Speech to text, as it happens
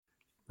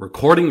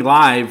Recording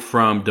live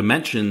from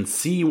Dimension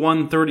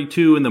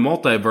C-132 in the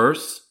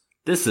multiverse,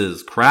 this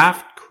is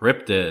Craft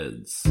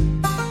Cryptids.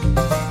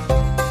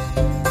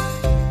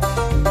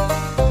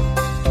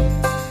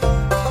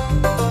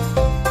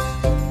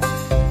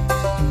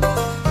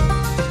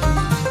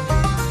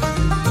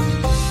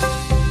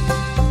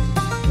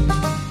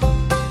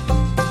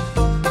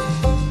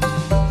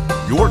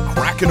 You're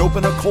cracking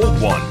open a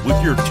cold one with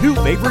your two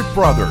favorite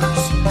brothers,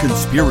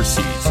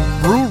 conspiracies,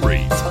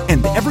 breweries,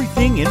 and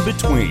everything in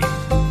between.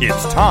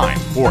 It's time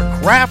for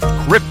Craft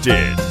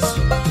Cryptids.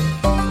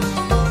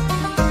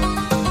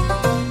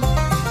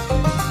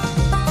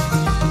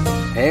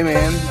 Hey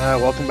man,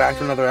 welcome back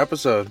to another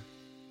episode.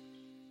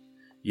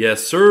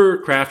 Yes, sir.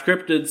 Craft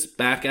Cryptids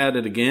back at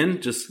it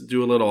again. Just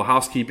do a little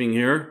housekeeping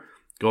here.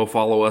 Go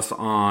follow us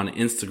on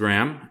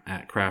Instagram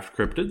at Craft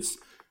Cryptids,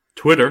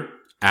 Twitter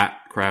at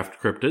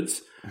Craft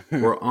Cryptids.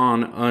 We're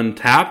on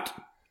Untapped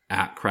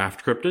at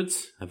Craft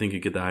Cryptids. I think you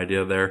get the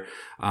idea there.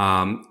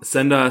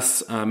 Send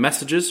us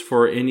messages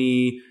for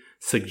any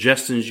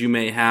suggestions you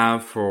may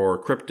have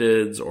for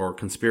cryptids or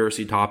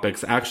conspiracy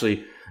topics.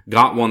 Actually,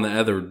 got one the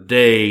other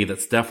day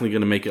that's definitely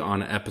going to make it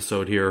on an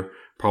episode here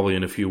probably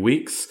in a few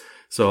weeks.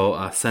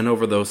 So send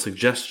over those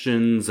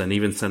suggestions and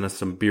even send us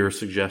some beer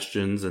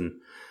suggestions and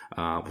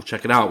we'll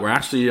check it out. We're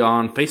actually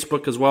on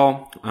Facebook as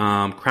well.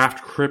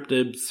 Craft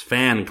Cryptids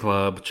Fan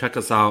Club. Check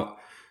us out.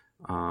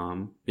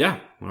 Yeah.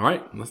 All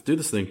right. Let's do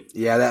this thing.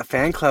 Yeah, that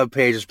fan club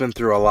page has been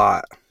through a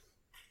lot.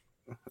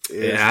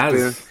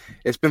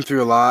 It's been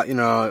through a lot. You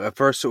know, at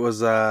first it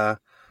was an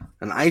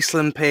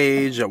Iceland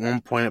page. At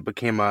one point it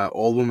became a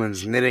old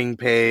woman's knitting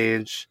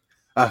page.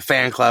 A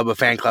fan club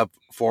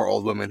for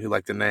old women who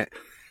like to knit.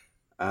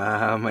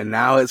 And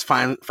now it's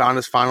found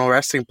its final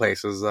resting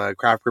place as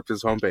Craft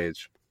Cryptids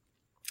homepage.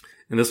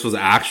 And this was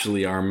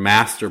actually our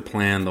master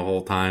plan the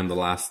whole time, the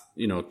last,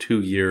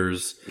 2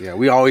 years. Yeah,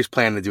 we always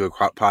planned to do a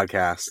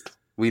podcast.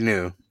 We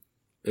knew.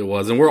 It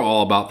was. And we're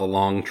all about the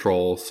long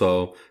troll.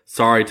 So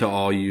sorry to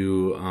all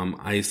you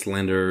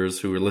Icelanders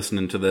who were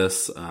listening to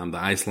this. The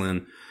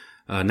Iceland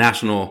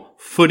national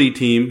footy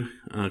team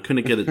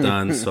couldn't get it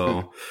done.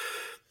 So,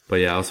 but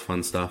yeah, it was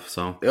fun stuff.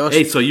 So,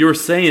 hey, so you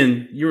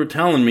were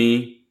telling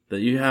me that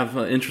you have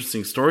an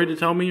interesting story to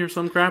tell me or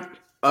some crap?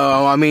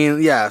 Oh, I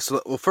mean, yeah.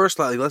 So, well, first,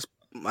 I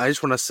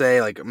just want to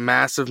say,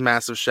 massive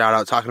shout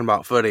out, talking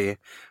about footy,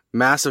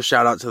 massive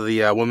shout out to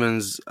the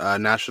women's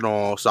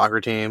national soccer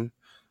team.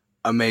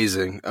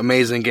 Amazing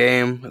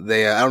game.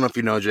 They, I don't know if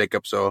you know,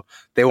 Jacob, so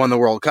they won the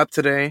World Cup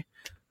today.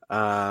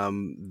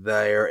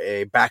 They're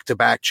a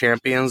back-to-back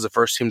champions, the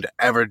first team to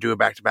ever do a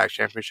back-to-back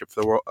championship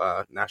for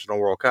the National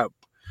World Cup.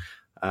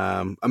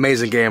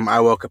 Amazing game.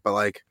 I woke up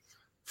at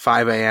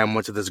 5 a.m.,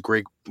 went to this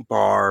Greek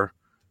bar,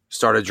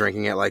 started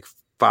drinking at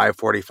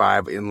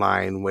 5:45 in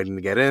line, waiting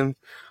to get in.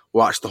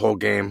 Watched the whole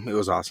game. It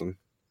was awesome.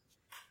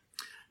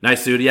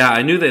 Nice, dude. Yeah,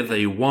 I knew that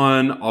they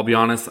won. I'll be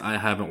honest, I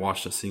haven't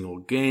watched a single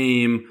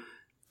game.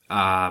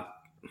 But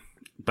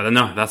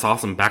no, that's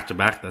awesome. Back to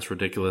back. That's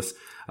ridiculous.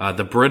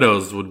 The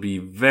Britos would be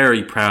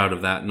very proud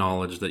of that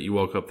knowledge that you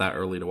woke up that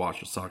early to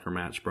watch a soccer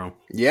match, bro.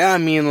 Yeah, I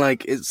mean, I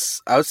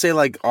would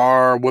say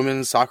our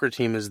women's soccer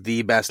team is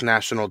the best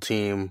national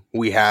team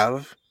we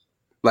have,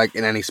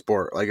 in any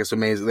sport. It's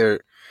amazing.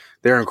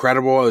 They're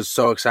incredible. It was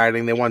so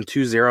exciting. They won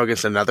 2-0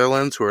 against the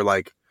Netherlands, who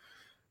are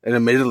an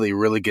admittedly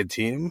really good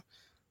team.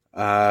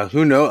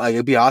 Who knows?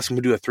 It'd be awesome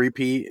to do a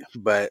three-peat,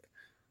 but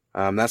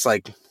that's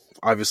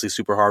obviously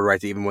super hard, right,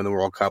 to even win the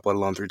World Cup, let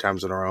alone 3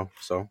 times in a row.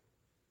 So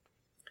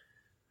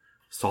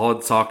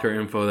solid soccer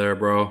info there,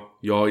 bro.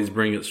 You always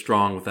bring it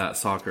strong with that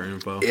soccer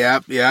info.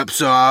 Yep.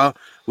 So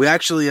we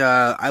actually,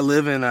 I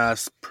live in a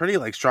pretty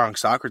strong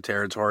soccer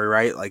territory,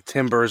 right?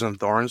 Timbers and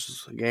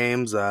Thorns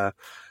games.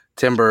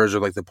 Timbers are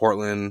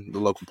the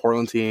local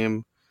Portland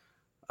team.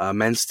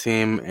 Men's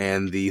team,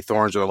 and the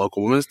Thorns are the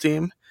local women's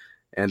team.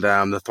 And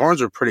the Thorns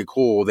are pretty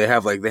cool. They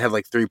have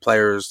 3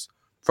 players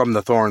from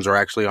the Thorns are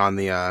actually on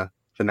the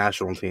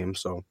national team.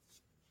 So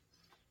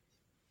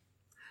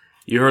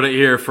you heard it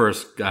here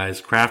first,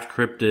 guys. Craft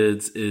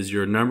Cryptids is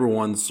your number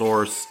one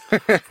source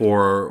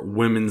for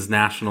women's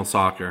national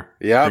soccer.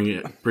 Yeah,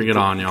 bring it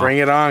on, y'all. Bring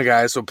it on,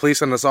 guys. So please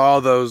send us all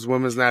those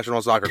women's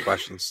national soccer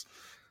questions.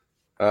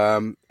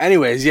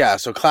 Anyways, yeah,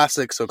 so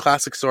classic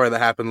story that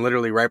happened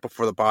literally right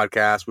before the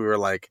podcast. We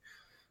were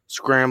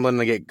scrambling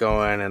to get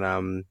going,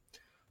 and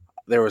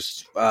there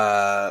was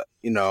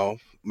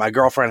my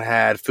girlfriend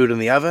had food in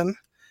the oven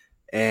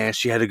and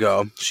she had to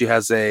go. She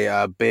has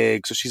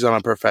so she's on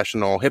a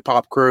professional hip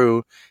hop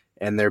crew,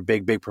 and their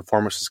big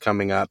performance is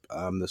coming up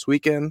this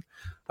weekend.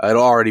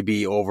 It'll already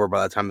be over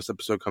by the time this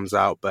episode comes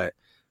out, but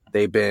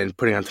they've been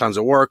putting on tons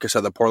of work. It's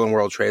at the Portland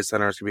World Trade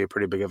Center. It's gonna be a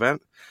pretty big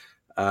event.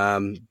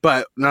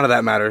 But none of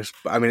that matters.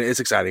 I mean,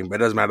 it's exciting, but it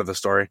doesn't matter the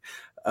story.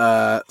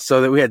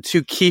 So that we had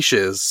 2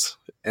 quiches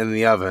in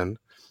the oven,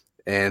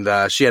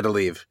 and she had to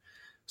leave.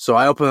 So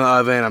I open the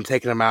oven, I'm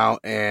taking them out,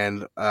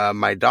 and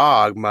my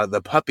dog,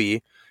 the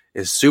puppy,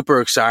 is super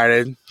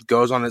excited,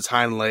 goes on its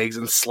hind legs,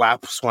 and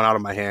slaps one out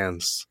of my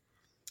hands.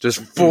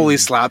 Just fully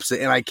slaps it,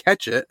 and I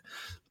catch it,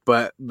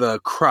 but the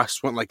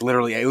crust went like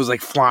literally, it was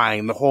like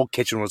flying. The whole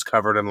kitchen was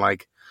covered in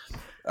like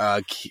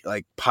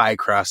pie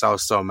crust. I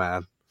was so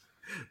mad.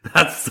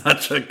 That's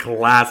such a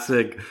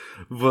classic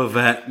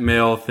Vivette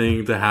male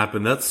thing to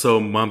happen. That's so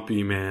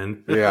mumpy,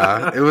 man.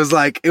 Yeah, it was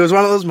one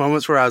of those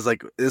moments where I was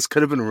like, this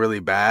could have been really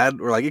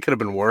bad, or like it could have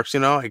been worse.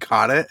 I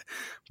caught it,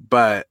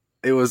 but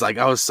it was like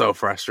I was so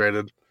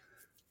frustrated.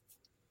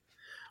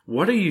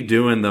 What are you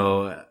doing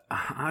though?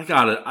 I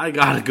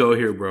gotta go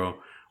here, bro.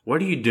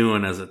 What are you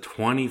doing as a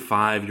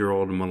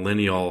 25-year-old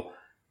millennial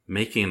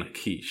making a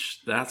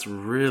quiche? That's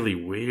really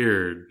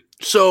weird.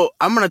 So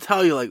I'm gonna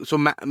tell you,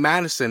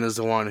 Madison is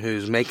the one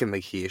who's making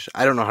the quiche.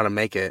 I don't know how to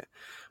make it,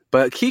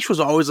 but quiche was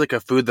always like a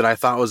food that I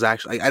thought was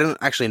actually. I didn't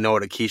actually know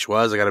what a quiche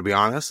was. I got to be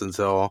honest,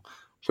 until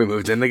we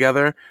moved in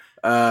together.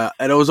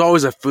 And it was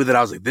always a food that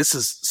I was like, this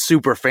is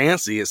super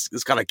fancy. It's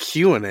got a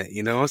Q in it,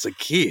 It's a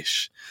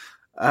quiche.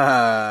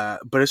 But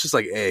it's just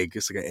like egg.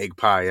 It's like an egg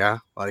pie, yeah.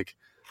 Like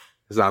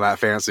it's not that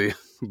fancy,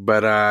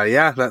 but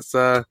yeah, that's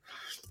we're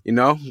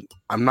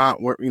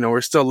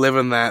still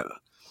living that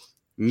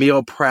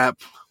meal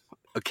prep,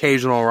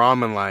 occasional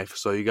ramen life.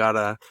 So you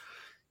gotta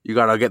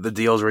get the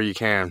deals where you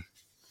can.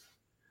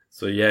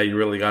 So yeah, you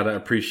really gotta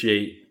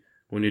appreciate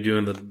when you're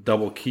doing the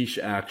double quiche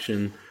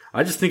action.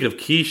 I just think of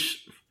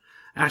quiche.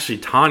 Actually,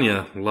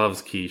 Tanya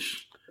loves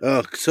quiche.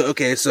 Oh, so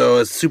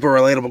it's super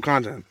relatable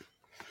content.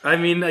 I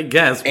mean, I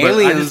guess. But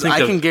Aliens,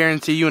 I can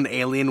guarantee you an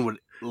alien would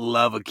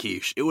love a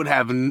quiche. It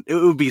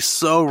would be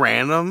so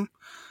random.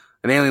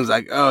 An alien's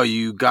like, oh,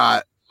 you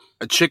got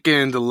a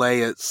chicken to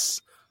lay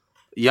its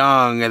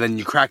young, and then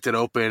you cracked it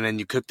open and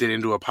you cooked it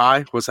into a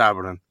pie. What's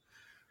happening?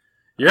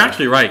 You're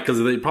actually right, because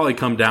they probably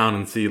come down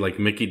and see like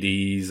Mickey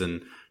D's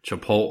and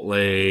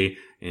Chipotle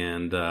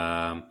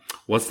and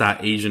what's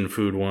that Asian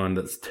food one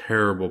that's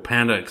terrible?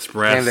 Panda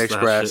Express. Panda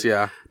Express,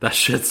 yeah. That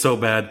shit's so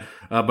bad,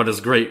 but it's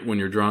great when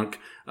you're drunk.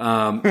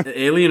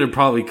 Alien would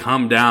probably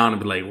come down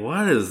and be like,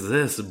 what is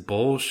this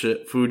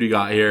bullshit food you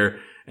got here?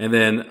 And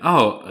then,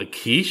 a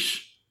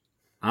quiche?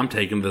 I'm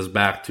taking this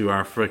back to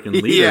our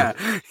freaking leader.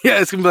 Yeah,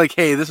 it's going to be like,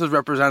 hey, this is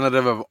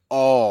representative of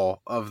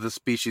all of the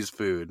species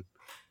food.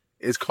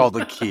 It's called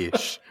a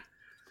quiche.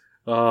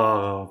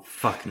 Oh,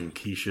 fucking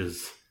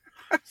quiches.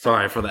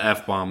 Sorry for the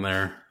F-bomb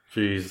there.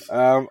 Jeez.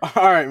 All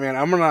right, man.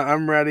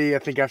 I'm ready, I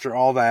think, after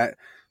all that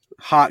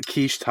hot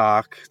quiche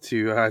talk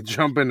to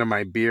jump into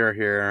my beer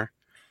here.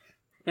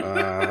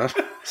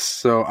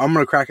 So I'm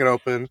gonna crack it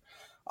open.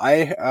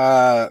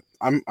 I'm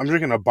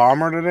drinking a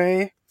Bomber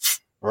today,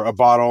 or a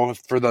bottle.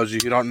 For those of you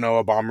who don't know,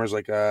 a Bomber is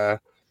like a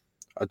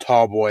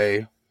tall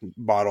boy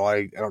bottle.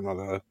 I don't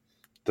know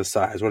the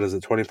size. What is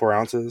it? 24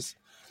 ounces.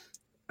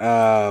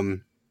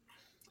 And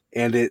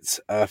it's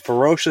a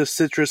Ferocious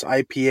Citrus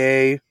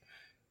IPA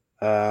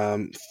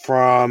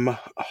from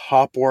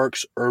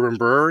Hopworks Urban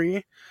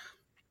Brewery.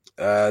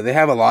 They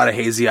have a lot of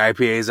hazy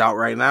IPAs out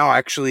right now.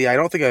 Actually, I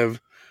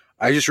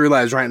just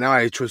realized right now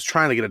I was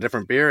trying to get a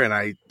different beer, and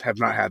I have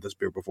not had this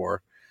beer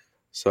before.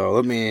 So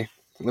let me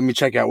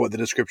check out what the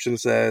description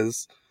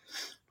says.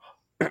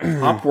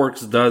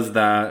 Hopworks does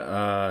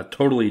that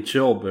totally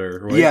chill beer,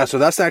 right? Yeah, so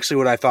that's actually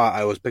what I thought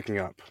I was picking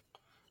up.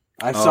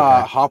 I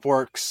saw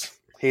Hopworks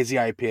hazy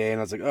IPA, and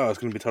I was like, oh, it's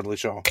going to be totally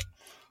chill.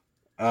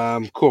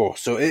 Cool.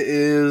 So it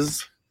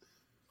is.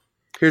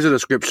 Here's a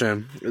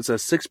description. It's a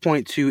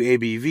 6.2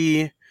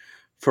 ABV,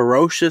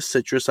 Ferocious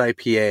Citrus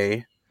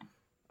IPA.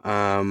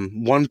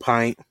 1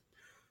 pint.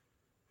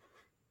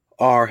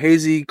 Our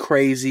hazy,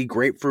 crazy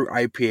grapefruit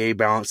IPA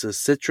balances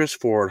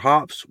citrus-forward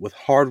hops with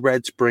hard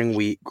red spring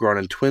wheat grown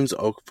in Twins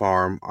Oak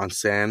Farm on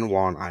San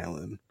Juan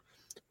Island.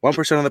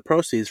 1% of the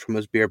proceeds from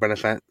this beer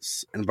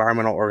benefits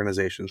environmental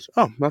organizations.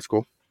 Oh, that's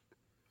cool.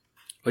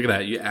 Look at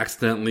that. You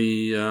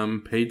accidentally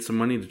paid some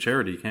money to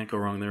charity. You can't go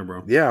wrong there,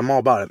 bro. Yeah, I'm all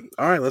about it.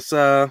 All right, let's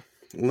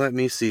let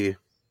me see.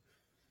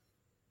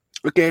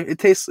 Okay, it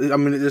tastes, it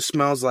just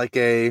smells like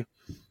a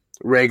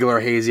regular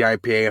hazy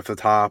IPA off the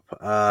top.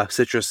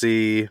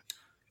 Citrusy,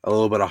 a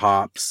little bit of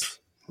hops.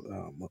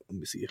 Let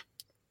me see.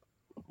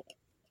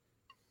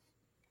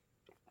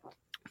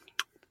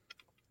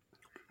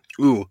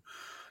 Ooh,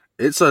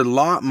 it's a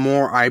lot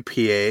more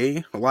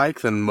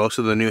IPA-like than most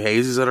of the new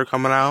hazies that are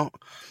coming out.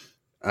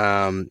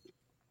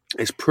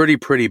 It's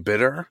pretty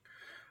bitter.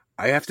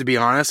 I have to be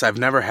honest, I've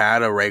never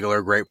had a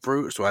regular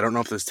grapefruit, so I don't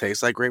know if this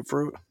tastes like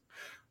grapefruit.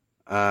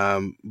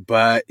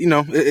 But,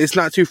 it's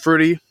not too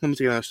fruity. Let me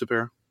take another sip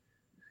here.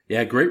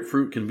 Yeah,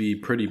 grapefruit can be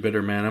pretty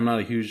bitter, man. I'm not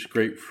a huge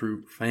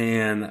grapefruit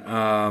fan.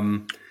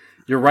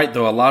 You're right,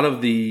 though. A lot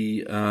of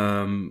the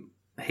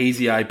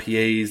hazy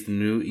IPAs, the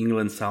New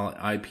England style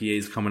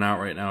IPAs coming out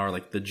right now are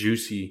like the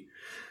juicy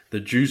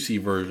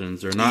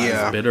versions. They're not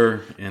as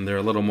bitter, and they're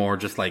a little more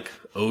just like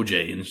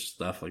OJ and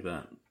stuff like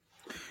that.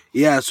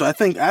 Yeah, so I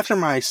think after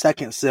my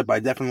second sip, I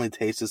definitely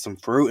tasted some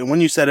fruit. And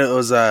when you said it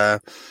was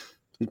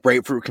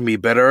grapefruit can be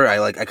bitter,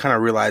 I kind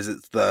of realized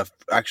it's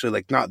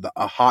not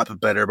a hop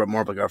bitter, but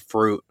more of like a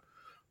fruit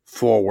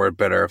forward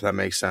bitter, if that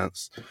makes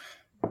sense.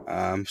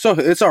 So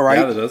it's all right.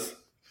 Yeah, it does.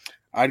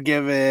 I'd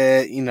give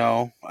it,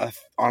 on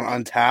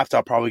Untapped,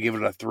 I'll probably give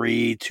it a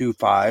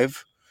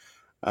 3.25.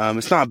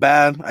 It's not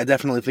bad. I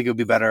definitely think it would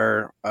be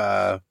better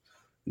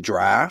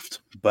draft,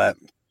 but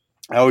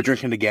I would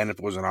drink it again if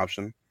it was an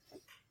option.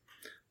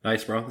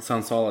 Nice, bro. That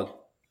sounds solid.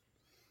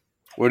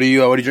 What are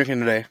you drinking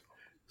today?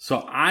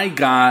 So I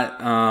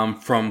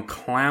got from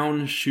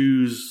Clown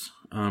Shoes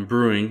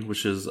Brewing,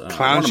 which is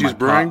Clown Shoes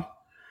Brewing.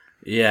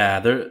 Yeah,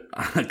 they're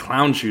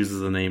Clown Shoes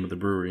is the name of the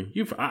brewery.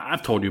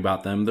 I've told you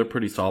about them. They're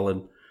pretty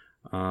solid.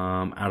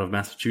 Out of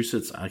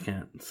Massachusetts. I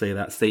can't say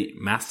that state.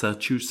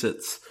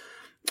 Massachusetts.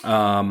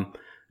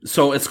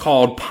 So it's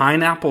called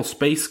Pineapple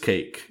Space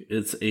Cake.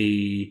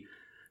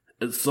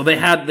 So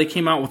they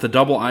came out with a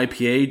double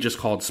IPA just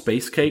called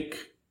Space Cake.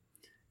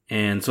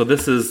 And so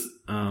this is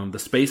the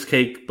Space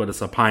Cake, but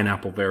it's a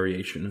pineapple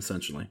variation,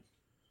 essentially.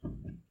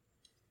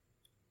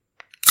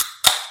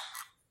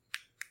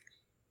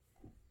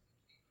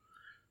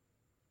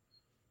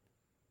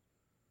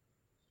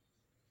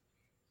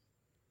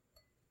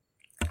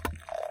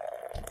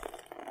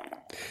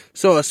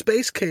 So a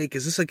space cake,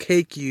 is this a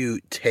cake you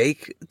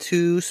take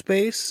to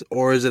space,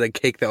 or is it a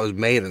cake that was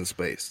made in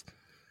space?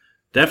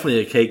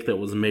 Definitely a cake that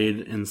was made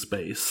in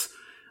space.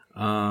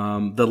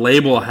 The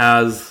label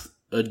has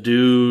a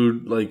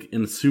dude like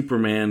in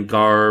Superman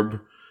garb,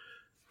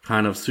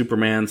 kind of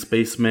Superman,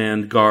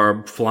 spaceman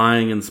garb,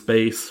 flying in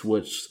space,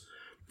 which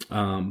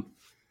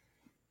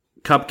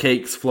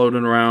cupcakes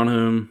floating around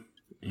him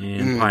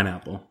and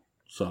pineapple.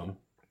 So,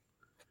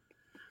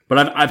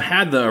 but I've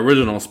had the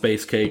original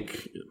space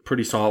cake,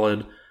 pretty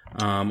solid.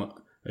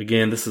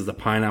 Again, this is the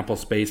pineapple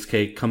space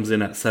cake. Comes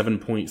in at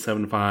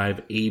 7.75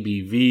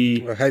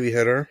 ABV. A heavy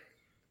hitter.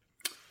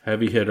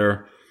 Heavy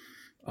hitter.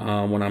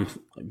 When I'm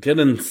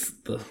getting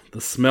the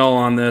smell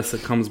on this,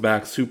 it comes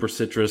back super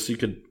citrus. You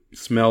could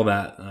smell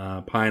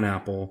that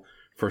pineapple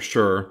for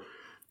sure.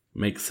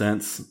 Makes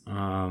sense.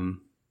 Let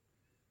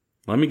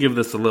me give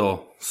this a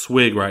little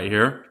swig right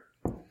here.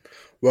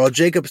 Well,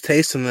 Jacob's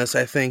tasting this.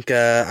 I think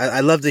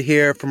I'd love to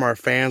hear from our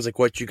fans like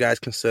what you guys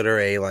consider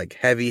a like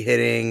heavy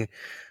hitting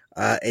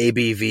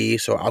ABV,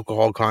 so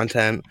alcohol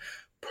content.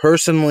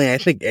 Personally, I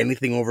think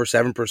anything over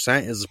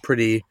 7% is a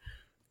pretty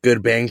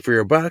good bang for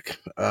your buck.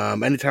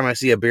 Anytime I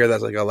see a beer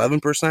that's like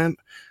 11%,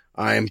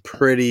 I'm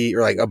pretty,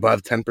 or like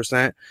above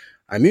 10%,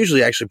 I'm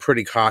usually actually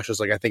pretty cautious.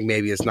 Like I think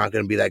maybe it's not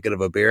going to be that good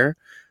of a beer.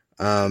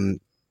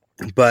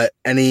 But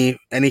any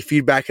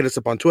feedback, hit us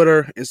up on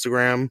Twitter,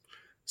 Instagram,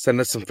 send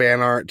us some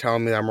fan art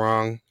telling me I'm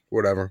wrong,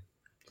 whatever.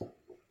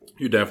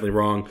 You're definitely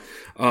wrong.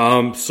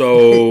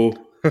 So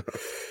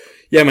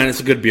yeah, man, it's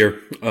a good beer.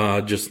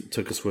 Just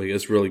took a swig.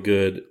 It's really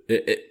good.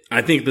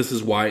 I think this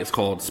is why it's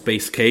called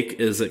Space Cake,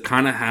 is it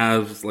kind of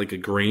has like a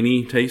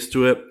grainy taste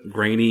to it,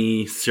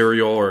 grainy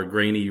cereal or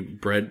grainy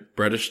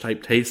breadish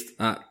type taste.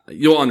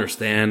 You'll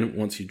understand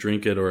once you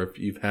drink it, or if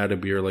you've had a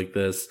beer like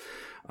this.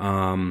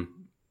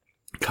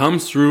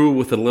 Comes through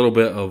with a little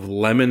bit of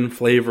lemon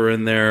flavor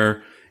in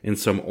there and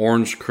some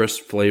orange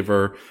crisp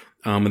flavor.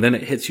 And then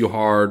it hits you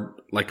hard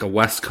like a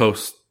West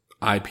Coast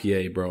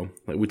IPA, bro.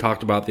 Like we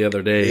talked about the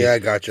other day. Yeah, I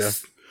gotcha.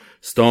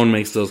 Stone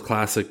makes those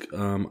classic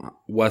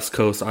West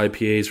Coast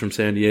IPAs from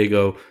San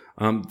Diego.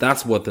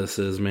 That's what this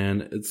is,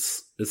 man.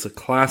 It's a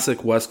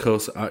classic West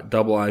Coast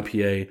double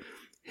IPA.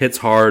 Hits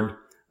hard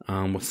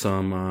with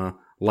some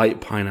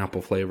light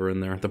pineapple flavor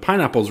in there. The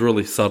pineapple is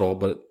really subtle,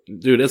 but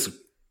dude, it's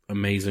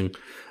amazing.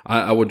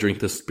 I would drink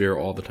this beer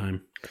all the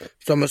time.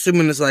 So I'm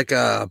assuming it's like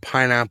a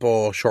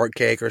pineapple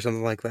shortcake or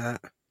something like that.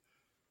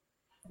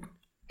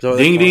 So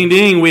ding, ding,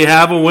 ding. We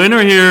have a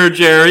winner here,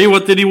 Jerry.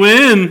 What did he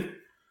win?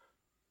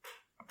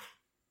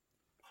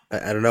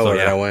 I don't know. What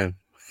did I win?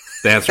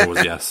 The answer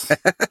was yes.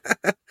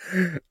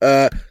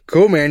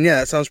 Cool, man. Yeah,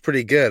 that sounds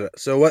pretty good.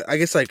 So what, I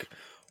guess like,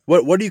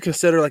 what do you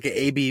consider like an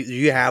ABV? Do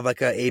you have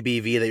like a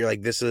ABV that you're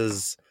like, this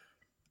is,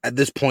 at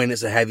this point,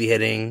 it's a heavy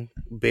hitting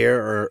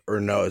beer, or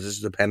no? Does this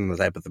depend on the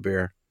type of the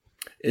beer?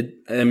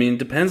 It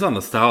depends on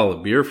the style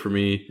of beer for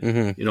me.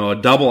 Mm-hmm. You know, a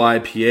double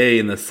IPA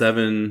in the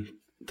 7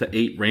 to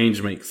 8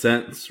 range makes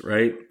sense,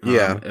 right?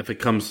 Yeah. If it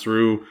comes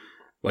through,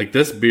 like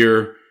this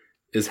beer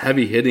is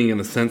heavy hitting in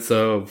the sense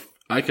of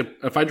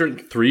if I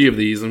drink 3 of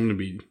these, I'm going to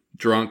be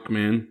drunk,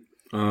 man.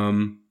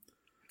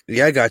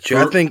 Yeah, I got you.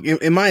 I think,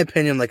 in my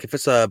opinion, like if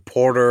it's a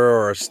porter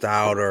or a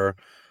stout or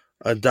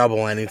a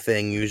double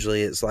anything,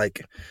 usually it's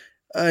like,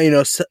 I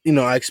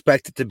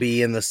expect it to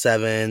be in the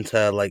 7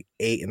 to like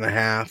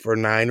 8.5 or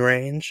 9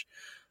 range.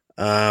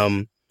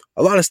 A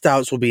lot of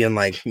stouts will be in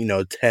like,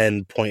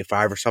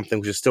 10.5 or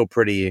something, which is still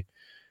pretty,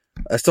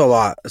 still a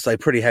lot. It's like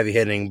pretty heavy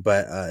hitting,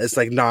 but it's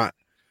like not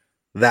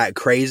that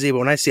crazy. But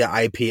when I see an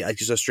IPA, like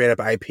just a straight up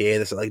IPA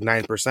that's at like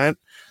 9%,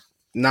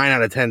 9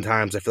 out of 10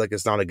 times, I feel like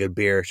it's not a good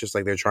beer. It's just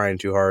like they're trying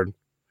too hard.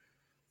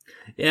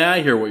 Yeah,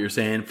 I hear what you're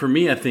saying. For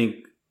me, I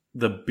think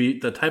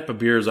the type of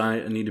beers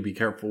I need to be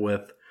careful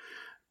with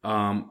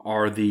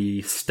are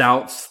the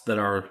stouts that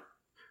are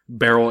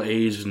barrel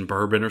aged in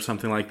bourbon or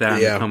something like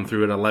that. Yeah. They come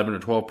through at 11 or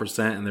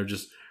 12% and they're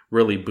just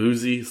really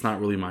boozy. It's not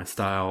really my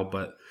style,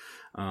 but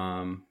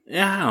I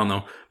don't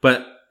know.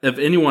 But if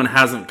anyone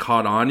hasn't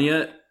caught on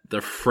yet,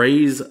 the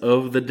phrase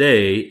of the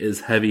day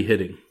is heavy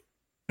hitting.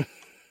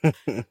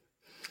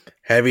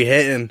 Heavy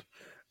hitting.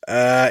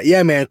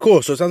 Yeah, man,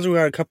 cool. So it sounds like we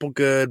got a couple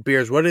good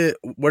beers. What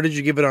did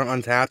you give it on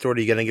Untapped, or what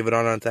are you gonna give it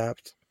on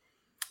Untapped?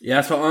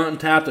 Yeah, so on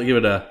Untapped, I give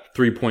it a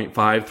 3.5,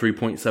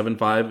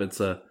 3.75.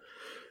 It's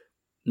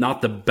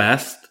not the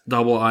best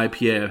double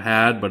IPA I've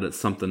had, but it's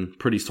something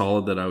pretty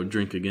solid that I would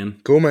drink again.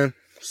 Cool, man.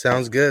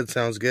 Sounds good.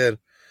 Sounds good.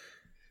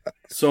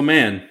 So,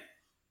 man,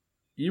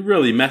 you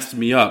really messed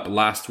me up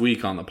last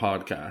week on the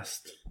podcast.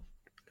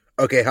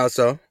 Okay, how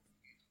so?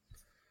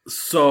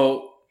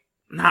 So,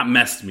 not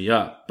messed me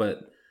up, but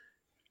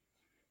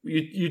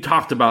you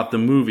talked about the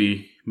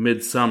movie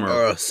Midsummer.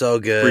 Oh, so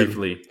good.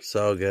 Briefly.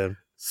 So good.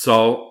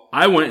 So,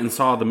 I went and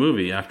saw the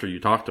movie after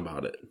you talked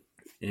about it.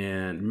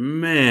 And,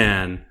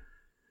 man,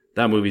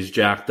 that movie's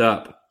jacked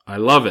up. I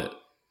love it.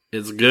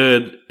 It's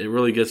good. It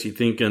really gets you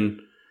thinking.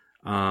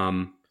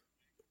 I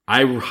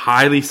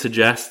highly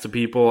suggest to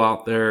people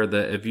out there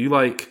that if you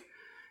like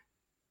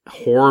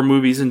horror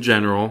movies in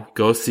general,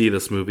 go see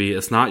this movie.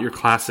 It's not your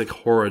classic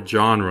horror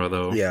genre,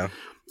 though. Yeah.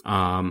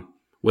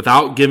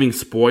 Without giving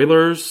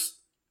spoilers,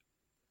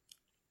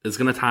 it's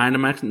going to tie into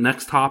my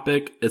next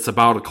topic. It's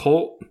about a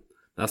cult.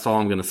 That's all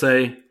I'm going to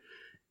say.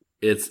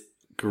 It's a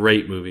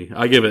great movie.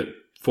 I give it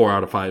 4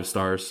 out of 5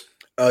 stars.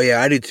 Oh,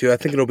 yeah, I do too. I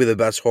think it'll be the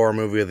best horror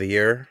movie of the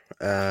year.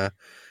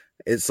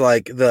 It's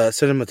like the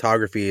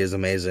cinematography is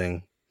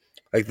amazing.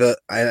 Like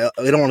I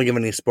don't want to give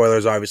any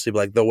spoilers, obviously, but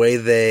like the way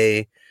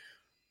they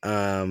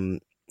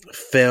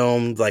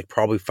filmed like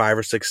probably 5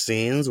 or 6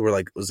 scenes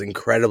was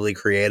incredibly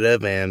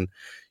creative, and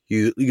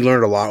you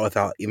learned a lot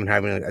without even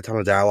having a ton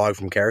of dialogue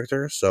from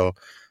characters. So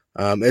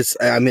I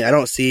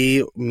don't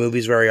see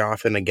movies very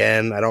often.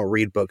 Again, I don't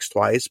read books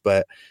twice,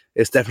 but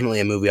it's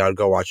definitely a movie I'd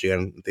go watch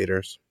again in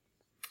theaters.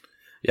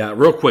 Yeah,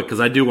 real quick, because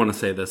I do want to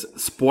say this.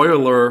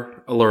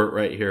 Spoiler alert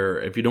right here.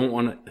 If you don't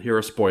want to hear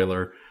a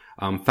spoiler,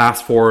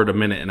 fast forward a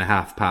minute and a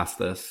half past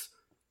this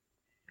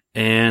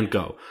and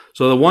go.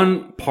 So the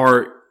one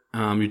part,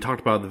 you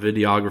talked about the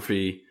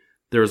videography.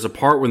 There's a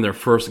part when they're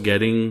first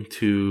getting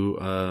to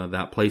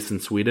that place in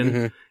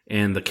Sweden,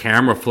 and the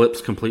camera flips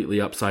completely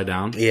upside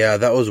down. Yeah,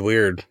 that was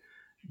weird.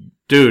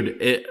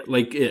 Dude,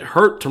 it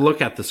hurt to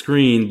look at the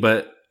screen,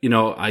 but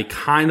I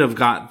kind of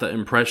got the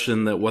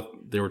impression that what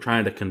they were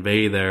trying to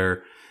convey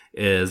there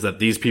is that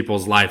these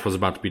people's life was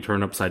about to be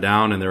turned upside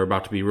down, and they were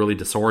about to be really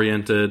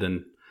disoriented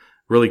and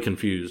really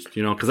confused,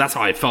 because that's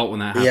how I felt when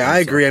that happened. Yeah, I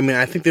agree. I mean,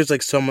 I think there's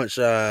like so much,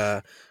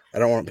 I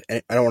don't want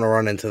to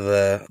run into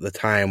the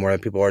time where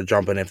people are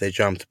jumping if they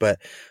jumped, but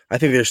I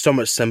think there's so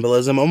much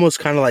symbolism, almost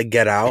kind of like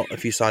Get Out.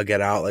 If you saw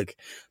Get Out, like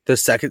the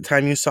second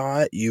time you saw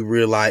it, you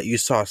realize you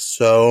saw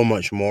so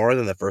much more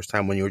than the first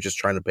time when you were just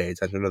trying to pay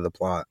attention to the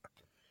plot.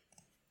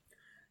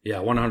 Yeah,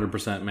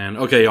 100%, man.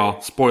 Okay, y'all.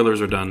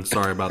 Spoilers are done.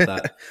 Sorry about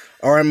that.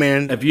 All right,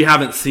 man. If you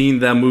haven't seen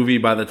that movie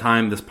by the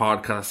time this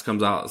podcast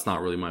comes out, it's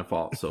not really my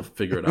fault. So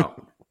figure it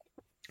out.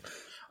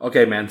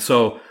 Okay, man.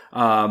 So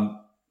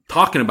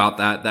talking about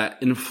that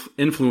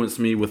influenced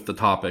me with the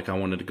topic I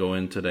wanted to go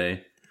in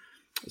today.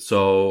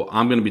 So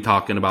I'm going to be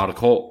talking about a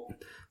cult.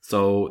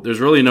 So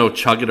there's really no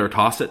chug it or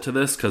toss it to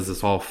this because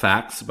it's all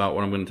facts about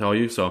what I'm going to tell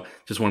you. So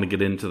just want to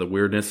get into the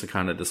weirdness and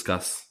kind of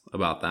discuss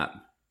about that.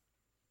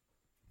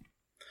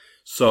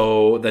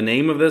 So the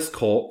name of this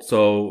cult,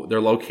 so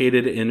they're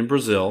located in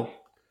Brazil.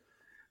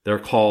 They're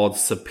called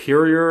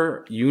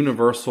Superior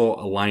Universal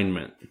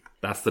Alignment.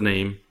 That's the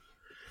name.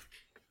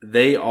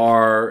 They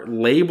are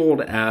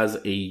labeled as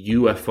a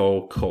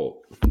UFO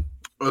cult.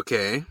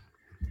 Okay.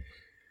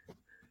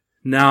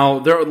 Now,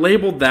 they're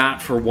labeled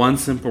that for one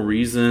simple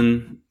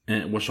reason,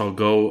 which I'll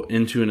go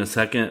into in a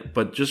second.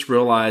 But just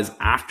realize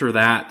after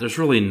that, there's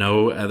really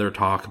no other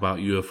talk about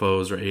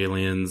UFOs or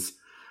aliens.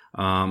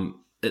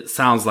 It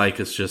sounds like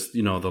it's just,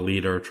 the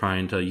leader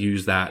trying to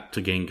use that to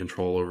gain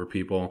control over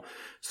people.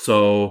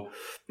 So,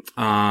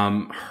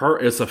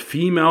 it's a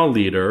female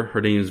leader.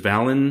 Her name is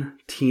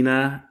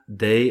Valentina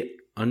de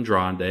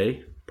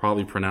Andrade.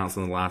 Probably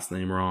pronouncing the last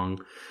name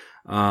wrong.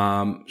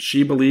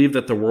 She believed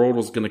that the world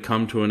was going to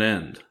come to an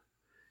end,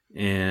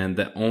 and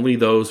that only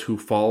those who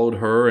followed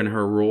her and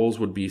her rules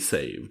would be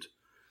saved.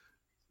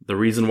 The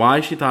reason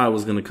why she thought it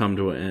was going to come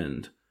to an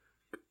end: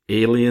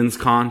 aliens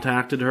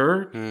contacted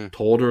her,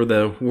 told her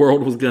the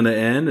world was going to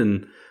end,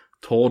 and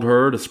told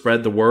her to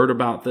spread the word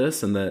about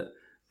this, and that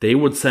they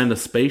would send a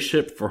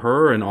spaceship for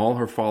her and all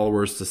her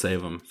followers to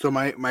save them. So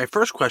my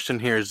first question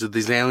here is, did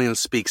these aliens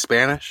speak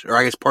Spanish? Or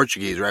I guess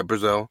Portuguese, right?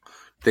 Brazil.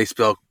 They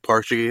speak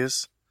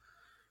Portuguese?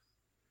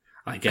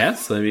 I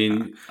guess. I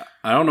mean,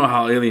 I don't know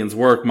how aliens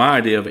work. My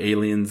idea of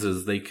aliens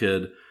is they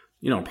could,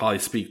 probably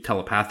speak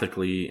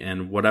telepathically,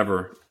 and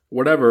whatever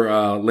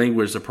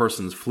language the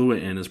person's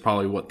fluent in is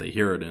probably what they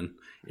hear it in.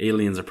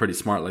 Aliens are pretty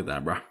smart like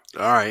that, bro.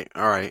 All right.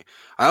 I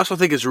also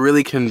think it's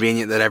really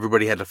convenient that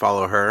everybody had to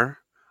follow her.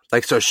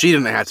 Like, so she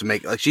didn't have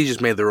to she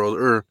just made the rules,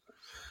 or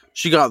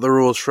she got the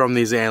rules from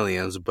these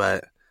aliens,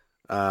 but,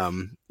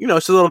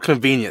 it's a little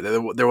convenient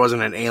that there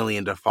wasn't an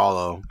alien to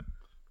follow.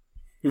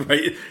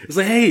 Right? It's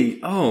like, hey,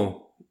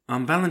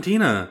 I'm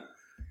Valentina.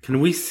 Can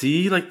we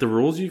see, the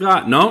rules you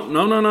got?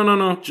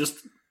 No. Just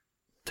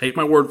take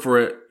my word for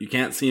it. You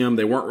can't see them.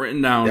 They weren't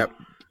written down. Yep.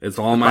 It's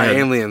all in my By head.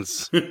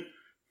 aliens.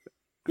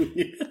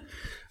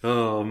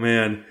 Oh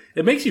man,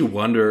 it makes you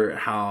wonder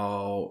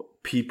how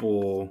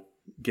people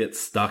get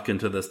stuck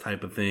into this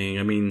type of thing.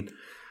 I mean,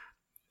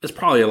 there's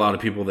probably a lot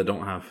of people that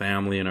don't have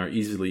family and are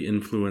easily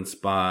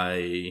influenced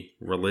by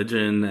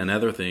religion and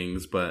other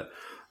things, but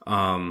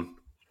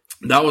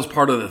that was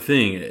part of the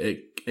thing.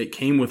 It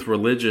came with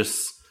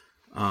religious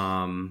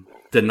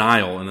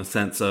denial, in a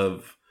sense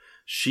of,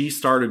 she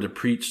started to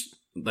preach,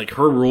 like,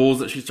 her rules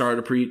that she started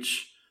to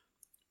preach.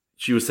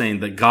 She was saying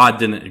that God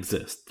didn't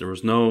exist. There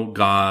was no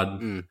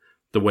God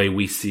the way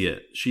we see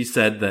it. She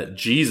said that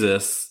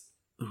Jesus,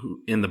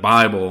 in the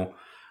Bible,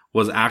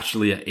 was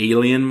actually an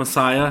alien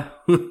Messiah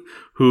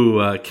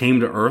who came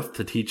to Earth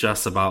to teach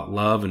us about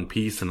love and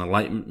peace and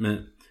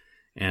enlightenment.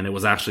 And it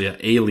was actually an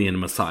alien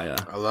Messiah.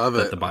 I love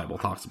that it. the Bible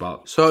talks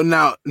about. So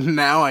now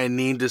I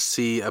need to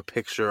see a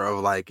picture of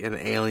like an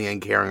alien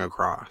carrying a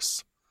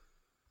cross.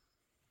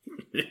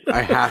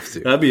 I have to.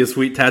 That'd be a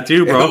sweet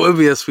tattoo, bro. It would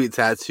be a sweet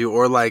tattoo,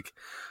 or like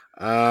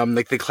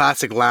the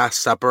classic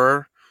Last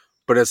Supper,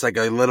 but it's like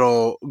a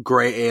little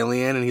gray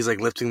alien, and he's like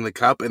lifting the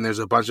cup, and there's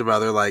a bunch of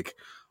other, like,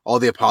 all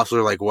the apostles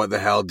are like, "What the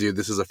hell, dude?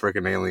 This is a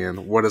freaking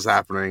alien. What is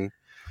happening?"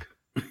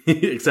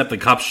 Except the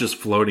cup's just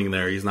floating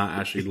there. He's not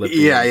actually lifting.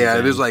 Yeah.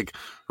 There's like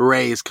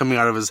rays coming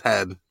out of his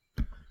head.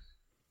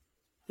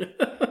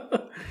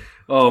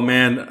 Oh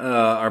man,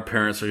 our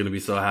parents are going to be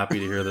so happy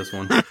to hear this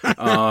one.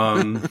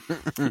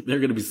 They're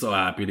going to be so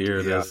happy to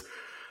hear this.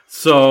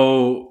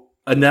 So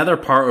another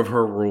part of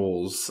her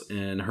rules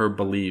and her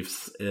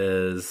beliefs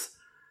is,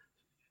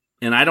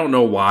 and I don't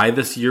know why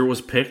this year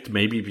was picked.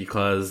 Maybe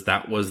because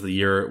that was the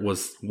year it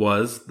was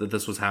that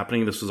this was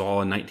happening. This was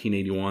all in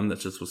 1981. That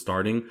just was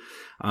starting.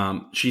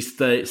 She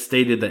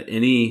stated that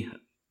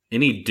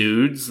any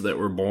dudes that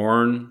were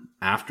born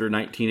after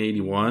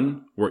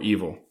 1981 were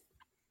evil,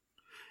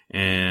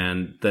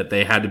 and that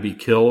they had to be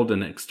killed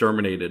and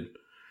exterminated.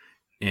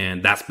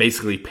 And that's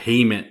basically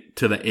payment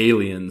to the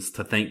aliens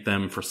to thank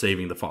them for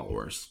saving the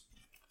followers.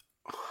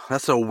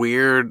 That's a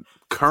weird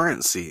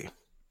currency.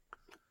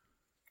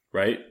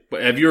 Right?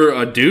 But if you're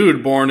a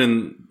dude born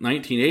in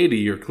 1980,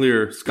 you're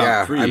clear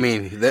scot-free. Yeah, I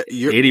mean,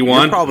 you're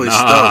 81? You're probably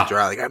Nah. stoked,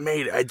 right? Like, I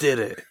made it. I did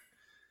it.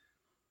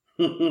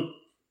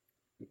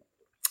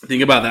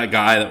 Think about that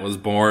guy that was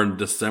born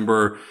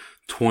December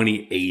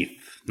 28th,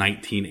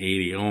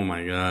 1980. Oh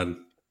my God.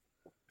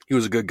 He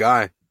was a good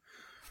guy.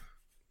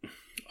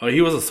 Oh,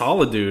 he was a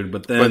solid dude,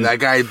 but then... But that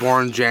guy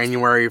born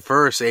January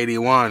 1st,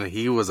 81,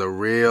 he was a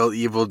real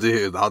evil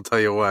dude. I'll tell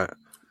you what.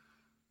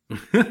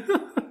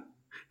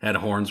 had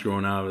horns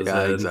growing out of his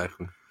head. Yeah,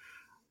 exactly.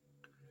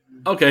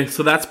 Okay,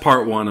 so that's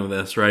part one of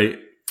this, right?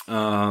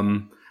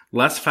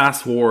 Let's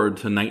fast forward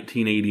to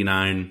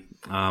 1989.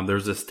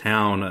 There's this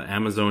town, an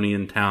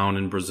Amazonian town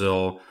in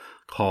Brazil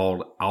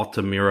called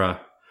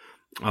Altamira.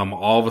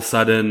 All of a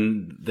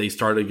sudden, they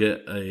started to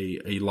get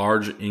a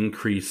large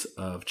increase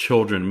of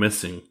children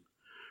missing.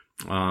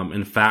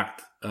 In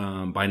fact,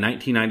 by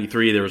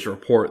 1993, there was a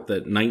report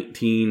that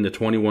 19 to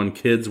 21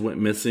 kids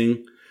went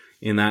missing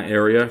in that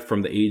area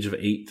from the age of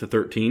 8 to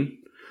 13.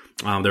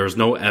 There was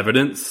no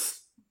evidence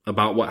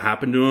about what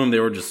happened to them. They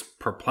were just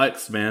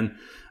perplexed, man.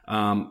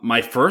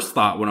 My first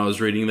thought when I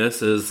was reading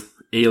this is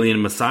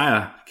alien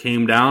Messiah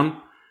came down,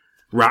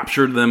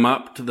 raptured them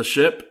up to the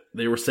ship.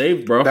 They were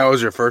saved, bro. That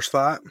was your first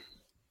thought?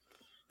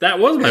 That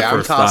was my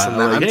first thought.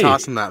 I'm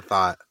tossing that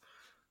thought.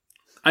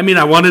 I mean,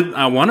 I want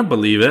to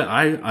believe it.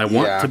 I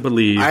want to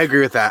believe. I agree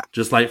with that.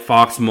 Just like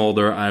Fox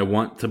Mulder, I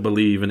want to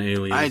believe in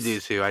aliens. I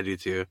do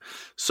too.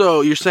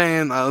 So you're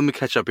saying, let me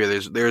catch up here.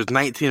 There's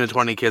 19 to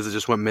 20 kids that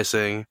just went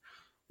missing.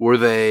 Were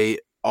they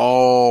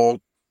all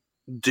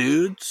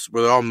dudes?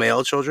 Were they all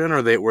male children,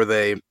 or were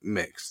they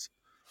mixed?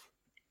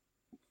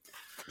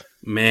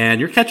 Man,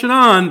 you're catching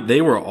on.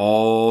 They were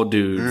all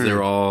dudes. They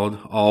were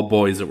all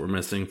boys that were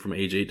missing from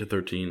age 8 to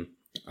 13.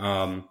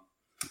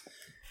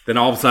 Then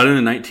all of a sudden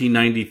in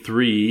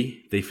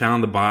 1993, they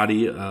found the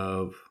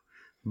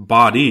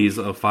bodies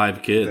of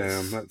 5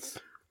 kids. Damn, that's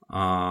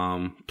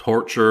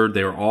tortured.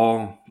 They were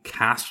all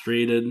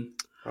castrated.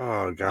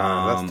 Oh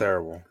god, that's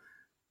terrible.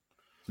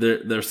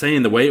 They're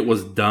saying the way it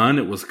was done,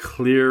 it was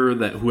clear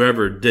that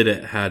whoever did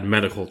it had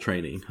medical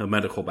training, a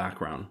medical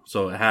background.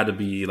 So it had to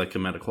be like a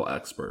medical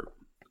expert.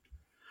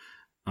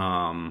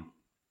 And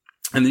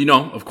you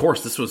know, of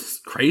course, this was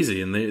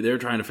crazy, and they're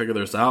trying to figure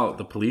this out.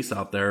 The police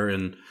out there,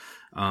 and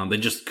they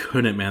just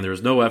couldn't. Man, there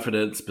was no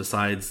evidence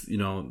besides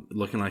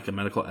looking like a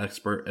medical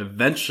expert.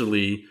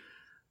 Eventually,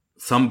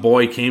 some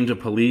boy came to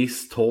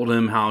police, told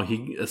him how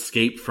he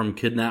escaped from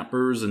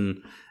kidnappers,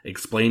 and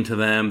explained to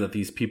them that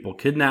these people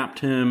kidnapped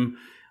him,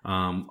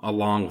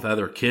 along with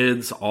other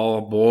kids,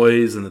 all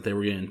boys, and that they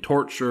were getting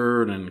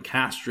tortured and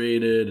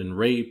castrated and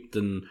raped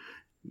and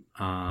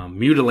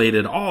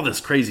mutilated, all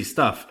this crazy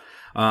stuff.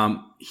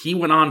 He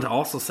went on to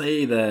also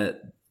say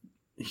that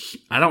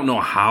I don't know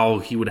how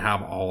he would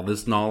have all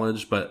this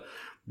knowledge, but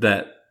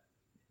that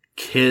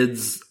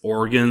kids'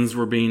 organs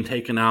were being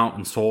taken out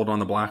and sold on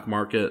the black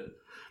market.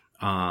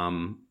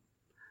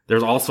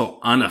 There's also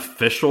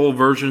unofficial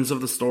versions of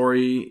the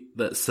story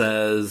that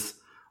says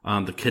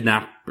The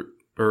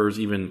kidnappers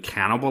even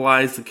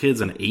cannibalized the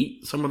kids and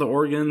ate some of the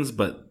organs,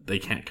 but they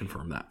can't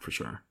confirm that for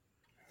sure.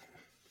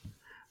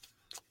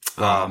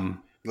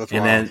 That's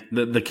and wild.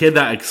 then the kid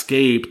that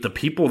escaped, the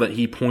people that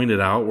he pointed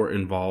out were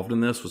involved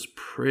in this was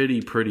pretty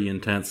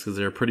intense because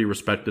they're pretty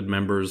respected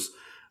members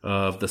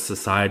of the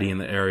society in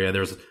the area.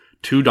 There's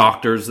 2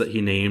 doctors that he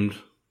named.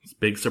 It's a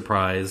big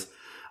surprise.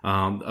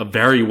 A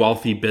very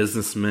wealthy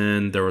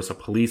businessman. There was a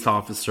police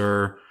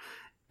officer.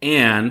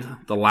 And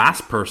the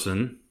last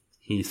person,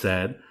 he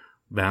said,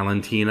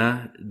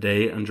 Valentina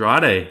de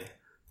Andrade,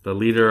 the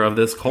leader of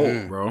this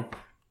cult, bro.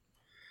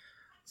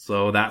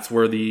 So that's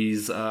where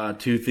these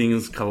 2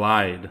 things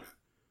collide.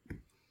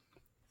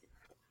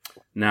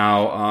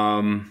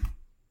 Now,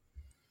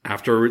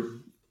 after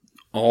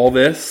all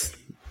this,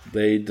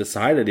 they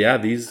decided,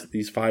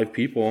 these 5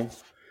 people,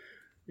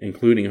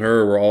 including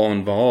her, were all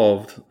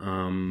involved.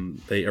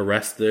 They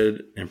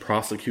arrested and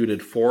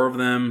prosecuted 4 of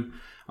them,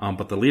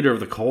 but the leader of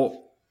the cult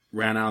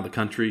ran out of the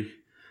country.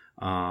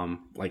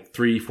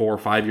 3, 4,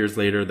 5 years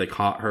later, they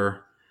caught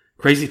her.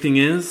 Crazy thing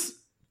is,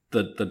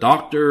 the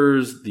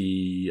doctors,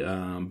 the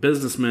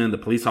businessmen, the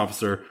police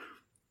officer,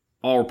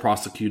 all were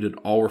prosecuted,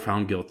 all were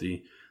found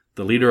guilty.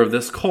 The leader of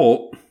this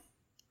cult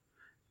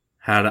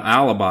had an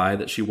alibi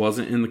that she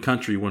wasn't in the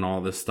country when all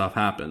this stuff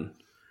happened.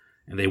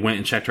 And they went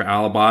and checked her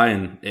alibi,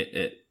 and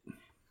it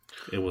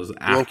was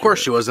accurate. Well, of course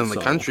she wasn't in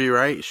the country,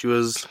 right? She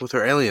was with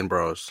her alien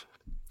bros.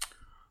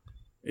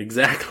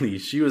 Exactly.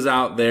 She was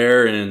out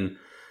there and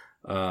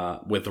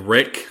with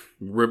Rick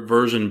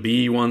version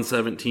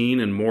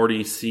B117 and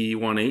Morty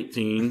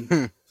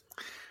C118,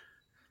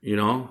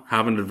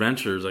 having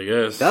adventures, I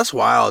guess. That's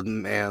wild,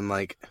 man.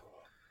 Like,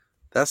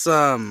 that's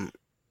some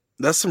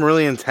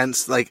really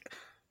intense,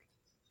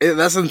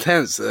 that's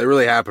intense. It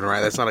really happened,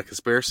 right? That's not a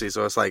conspiracy.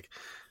 So it's like,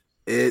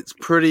 it's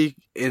pretty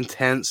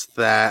intense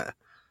that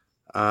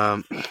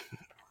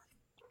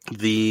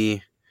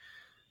the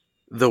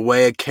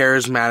way a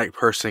charismatic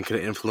person can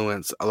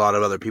influence a lot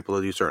of other people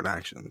to do certain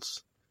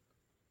actions.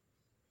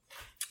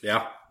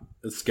 Yeah,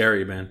 it's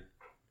scary, man.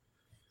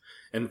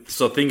 And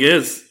so the thing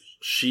is,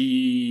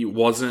 she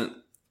wasn't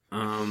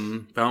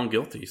found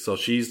guilty. So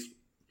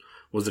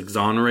was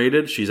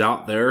exonerated. She's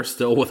out there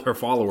still with her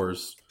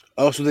followers.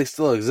 Oh, so they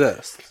still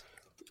exist.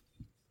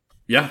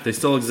 Yeah, they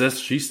still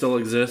exist. She still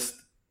exists.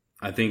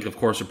 I think, of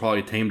course, they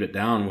probably tamed it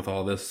down with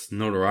all this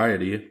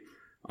notoriety.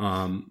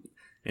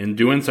 And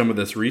doing some of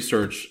this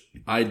research,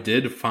 I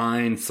did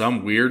find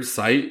some weird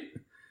site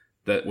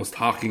that was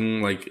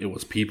talking like it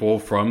was people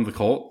from the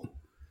cult.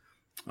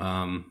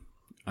 I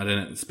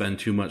didn't spend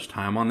too much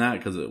time on that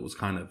because it was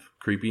kind of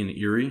creepy and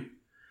eerie.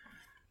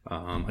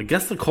 I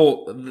guess the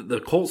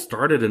cult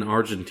started in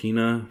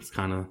Argentina. It's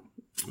kind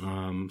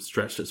of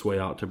stretched its way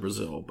out to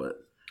Brazil, but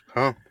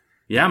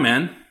yeah,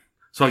 man.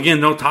 So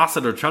again, no toss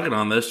it or chuck it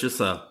on this,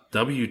 just a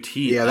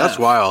WTF. Yeah, that's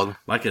wild.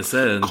 Like I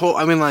said,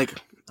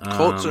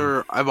 cults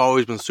are. I've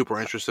always been super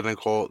interested in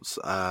cults.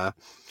 I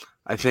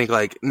think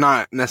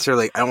not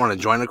necessarily. I don't want to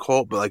join a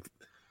cult, but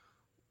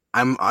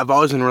I've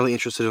always been really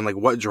interested in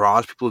what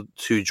draws people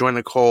to join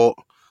a cult.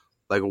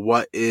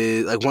 What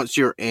is once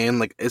you're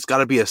in, it's got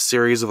to be a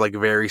series of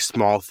very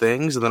small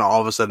things, and then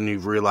all of a sudden you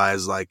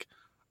realize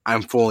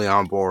I'm fully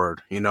on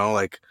board.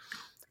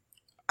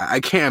 I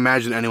can't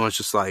imagine anyone's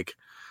just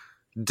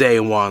day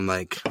one,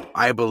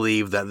 I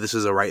believe that this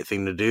is the right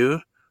thing to do.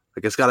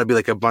 It's got to be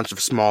a bunch of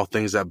small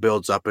things that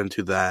builds up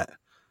into that,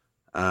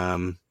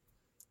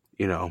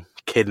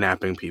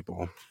 kidnapping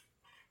people.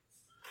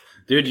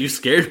 Dude, you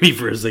scared me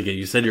for a second.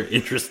 You said you're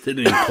interested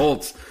in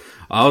cults.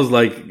 I was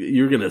like,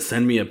 you're going to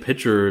send me a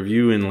picture of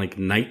you in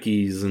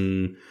Nikes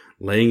and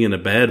laying in a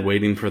bed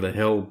waiting for the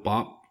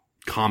Hale-Bopp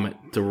comet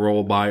to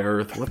roll by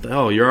Earth. What the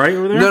hell? You all right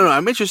over there? No,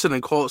 I'm interested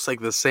in cults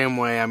the same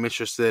way I'm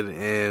interested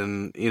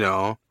in,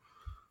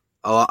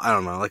 a lot. I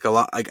don't know, a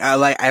lot.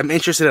 I'm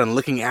interested in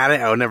looking at it.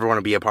 I would never want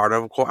to be a part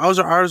of a cult. I was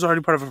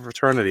already part of a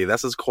fraternity.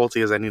 That's as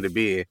culty as I need to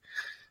be.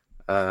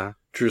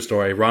 True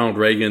story. Ronald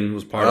Reagan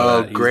was part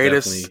of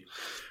that.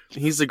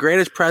 He's the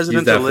greatest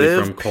president to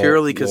live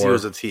purely because he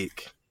was a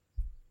teak.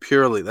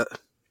 Purely that.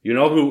 You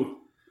know who?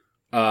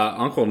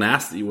 Uncle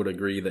Nasty would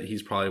agree that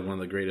he's probably one of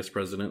the greatest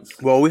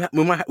presidents. Well,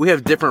 we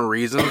have different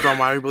reasons on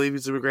why we believe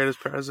he's the greatest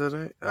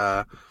president.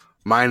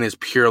 Mine is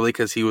purely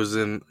because he was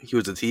a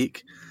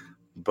teak.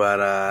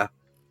 But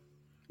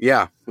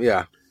yeah.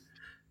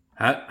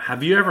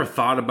 Have you ever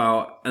thought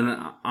about? And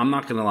I'm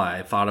not gonna lie,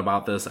 I thought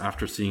about this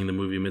after seeing the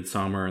movie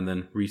Midsommar and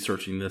then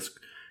researching this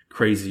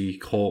crazy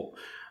cult.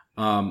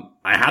 I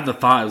had the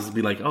thought, it was to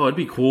be it'd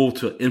be cool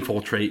to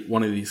infiltrate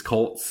one of these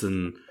cults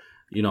and,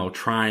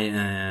 try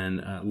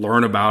and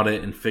learn about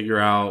it and figure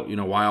out,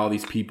 why all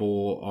these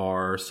people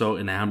are so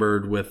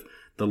enamored with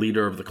the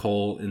leader of the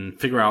cult and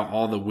figure out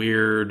all the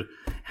weird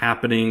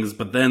happenings.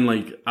 But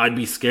then, I'd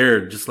be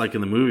scared, just like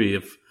in the movie,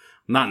 if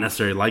not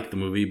necessarily like the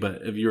movie,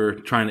 but if you're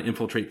trying to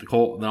infiltrate the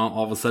cult, then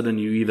all of a sudden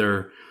you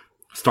either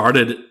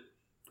started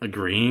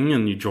agreeing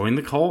and you joined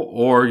the cult,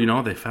 or,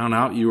 they found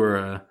out you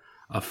were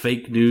a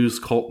fake news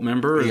cult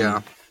member. And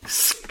yeah.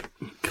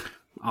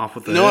 Off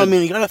with the No, head. I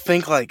mean, you gotta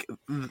think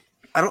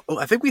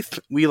I think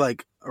we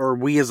like, or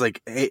we as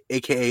like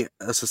AKA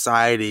a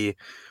society,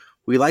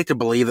 we like to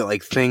believe that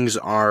like things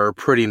are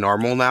pretty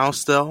normal now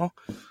still,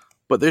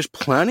 but there's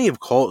plenty of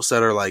cults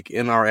that are like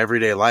in our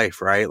everyday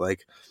life, right?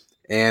 Like,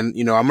 and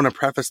I'm going to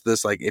preface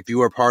this, like, if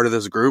you are part of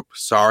this group,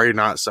 sorry,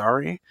 not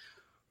sorry,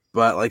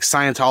 but like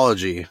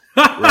Scientology,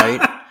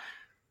 right?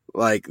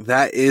 Like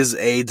that is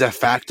a de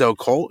facto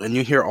cult, and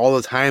you hear all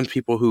the time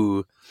people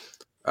who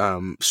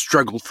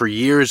struggled for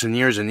years and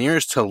years and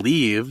years to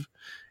leave,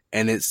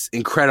 and it's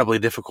incredibly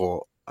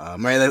difficult.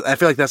 Right? I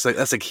feel like that's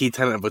a key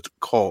tenet of a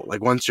cult.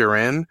 Like once you're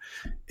in,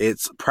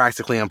 it's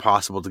practically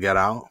impossible to get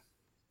out.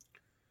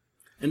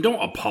 And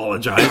don't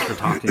apologize for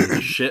talking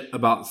shit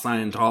about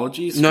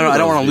Scientology. No, I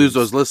don't want to lose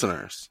those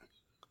listeners.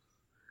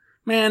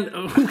 Man,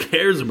 who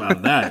cares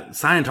about that?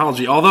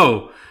 Scientology,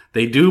 although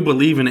they do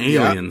believe in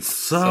aliens,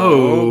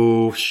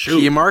 so shoot.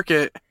 Key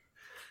market.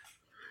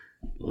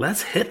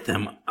 Let's hit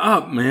them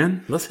up,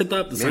 man. Let's hit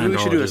up the Scientology. Maybe we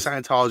should do a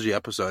Scientology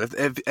episode.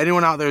 If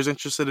anyone out there is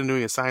interested in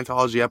doing a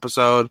Scientology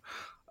episode,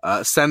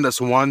 send us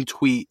one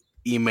tweet,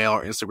 email,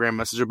 or Instagram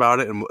message about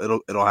it, and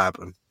it'll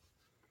happen.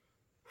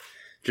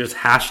 Just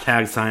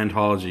hashtag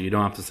Scientology. You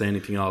don't have to say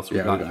anything else. We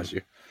got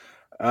you.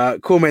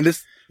 Cool, man.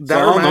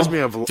 That reminds me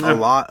of a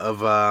lot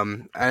of. I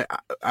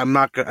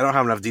don't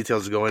have enough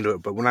details to go into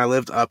it, but when I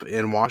lived up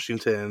in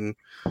Washington,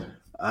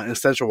 in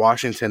Central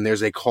Washington,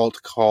 there's a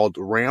cult called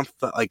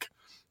Ramtha, like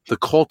the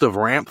cult of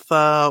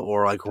Ramtha,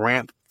 or like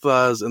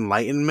Ramtha's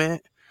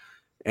Enlightenment,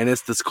 and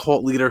it's this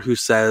cult leader who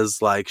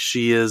says like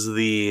she is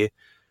the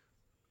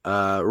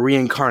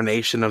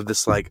reincarnation of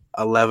this like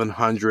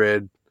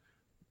 1100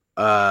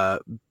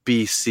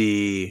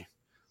 BC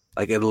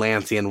like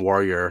Atlantean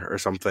warrior or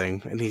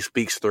something, and he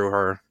speaks through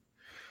her.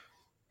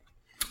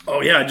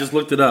 Oh yeah, I just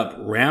looked it up.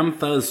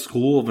 Ramtha's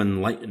School of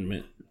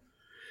Enlightenment.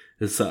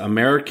 It's an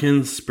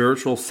American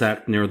spiritual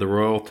sect near the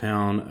royal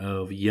town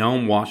of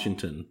Yelm,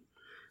 Washington.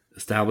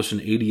 Established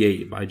in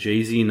 88 by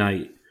J.Z.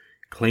 Knight,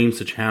 claims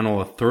to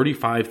channel a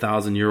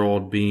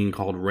 35,000-year-old being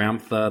called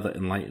Ramtha the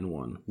Enlightened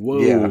One. Whoa!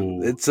 Yeah,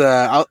 it's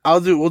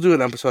we'll do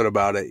an episode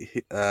about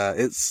it.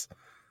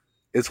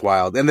 It's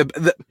wild, and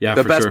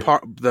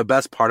the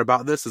best part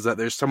about this is that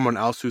there's someone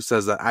else who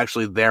says that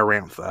actually they're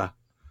Ramtha,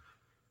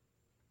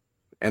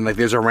 and like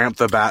there's a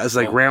Ramtha it's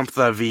like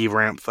Ramtha v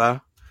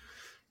Ramtha,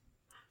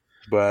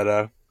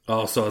 but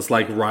so it's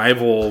like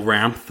rival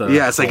Ramtha.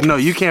 Yeah, it's like no,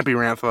 you can't be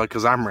Ramtha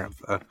because I'm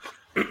Ramtha.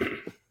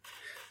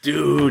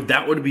 Dude,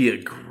 that would be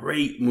a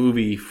great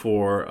movie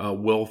for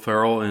Will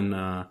Ferrell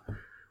and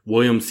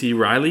William C.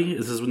 Riley.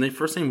 Is his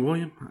first name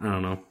William? I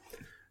don't know.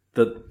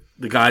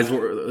 The guys that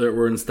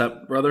were in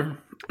Step Brother.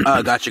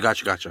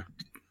 Gotcha.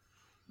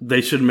 They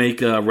should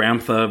make a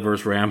Ramtha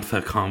versus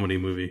Ramtha comedy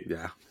movie.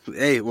 Yeah.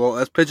 Hey, well,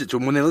 let's pitch it to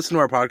them when they listen to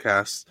our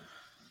podcast.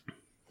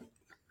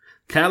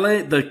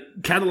 The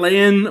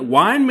Catalan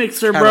wine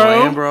mixer,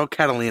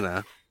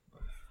 Catalina.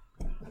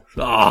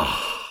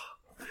 Oh,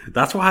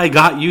 that's why I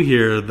got you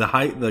here,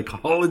 the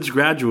college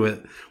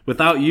graduate.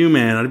 Without you,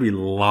 man, I'd be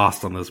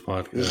lost on this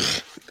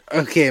podcast.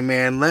 Okay,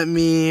 man, let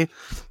me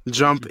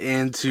jump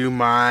into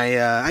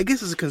my, I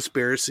guess it's a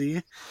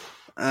conspiracy.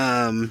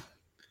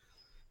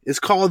 It's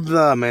called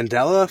the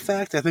Mandela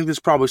Effect. I think this is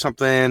probably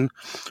something,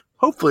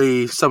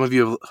 hopefully some of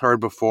you have heard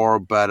before,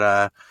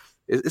 but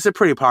it's a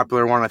pretty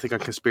popular one, I think, on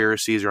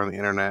conspiracies or on the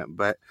internet.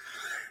 But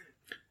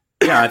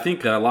yeah, I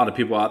think a lot of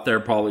people out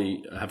there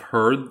probably have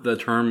heard the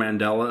term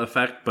Mandela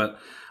Effect, but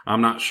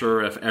I'm not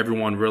sure if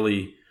everyone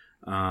really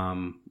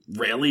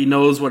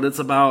knows what it's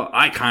about.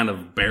 I kind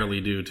of barely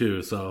do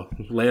too, so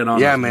lay it on.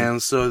 Yeah, man.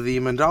 So the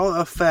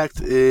Mandela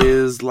Effect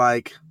is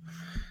like,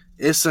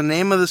 it's the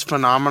name of this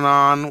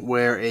phenomenon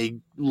where a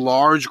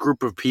large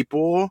group of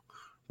people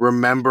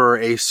remember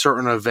a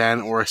certain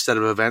event or a set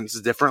of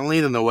events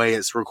differently than the way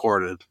it's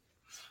recorded.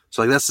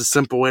 So like that's the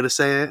simple way to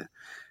say it.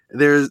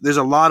 There's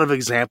a lot of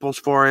examples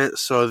for it.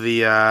 So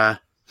the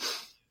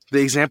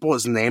example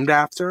it's named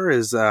after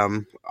is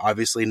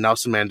obviously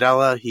Nelson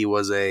Mandela. He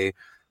was a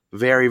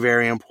very,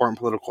 very important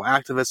political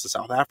activist in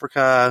South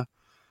Africa.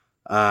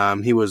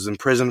 He was in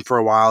prison for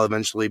a while,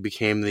 eventually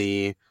became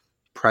the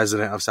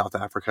president of South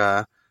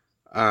Africa.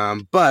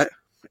 But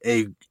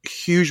a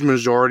huge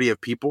majority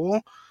of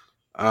people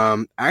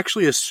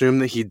actually assume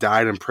that he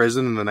died in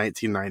prison in the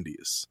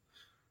 1990s.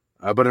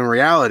 But in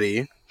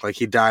reality, like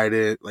he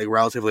died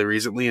relatively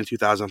recently in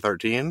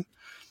 2013.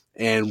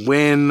 And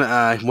when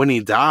he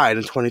died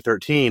in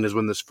 2013 is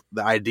when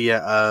the idea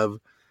of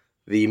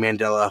the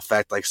Mandela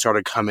Effect like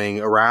started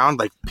coming around.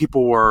 Like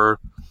people were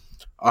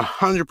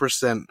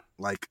 100%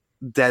 like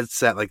dead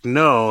set. Like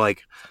no,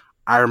 like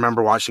I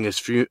remember watching his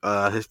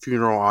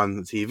funeral on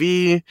the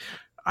TV.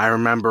 I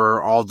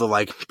remember all the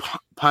like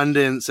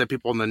pundits and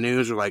people in the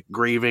news were like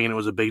grieving, and it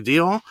was a big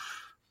deal.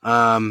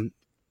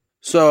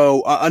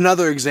 So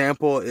another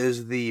example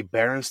is the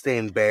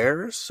Berenstain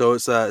Bears. So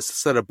it's a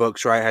set of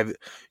books, right?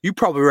 You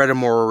probably read them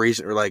more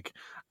recent, or like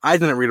I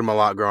didn't read them a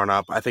lot growing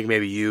up. I think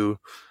maybe you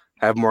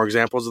have more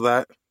examples of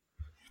that.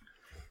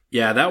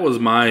 Yeah, that was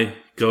my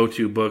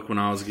go-to book when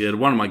I was a kid.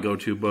 One of my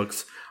go-to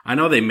books. I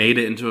know they made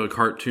it into a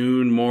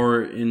cartoon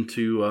more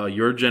into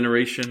your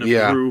generation of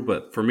Drew,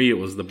 but for me it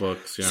was the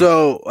books. Yeah.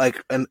 So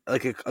like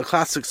a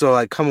classic. So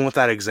like coming with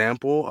that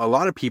example, a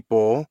lot of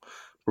people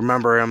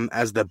remember him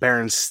as the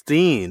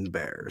Berenstain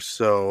Bears.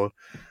 So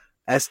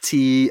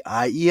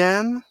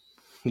Stien.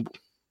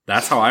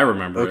 That's how I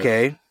remember it.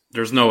 Okay.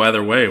 There's no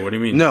other way. What do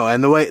you mean? No,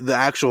 and the way the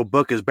actual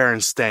book is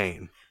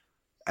Berenstain.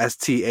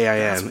 Stainn.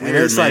 That's And weird,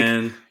 it's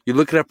man. like, you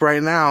look it up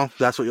right now,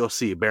 that's what you'll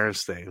see,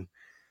 Berenstain.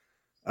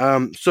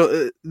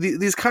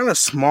 These kind of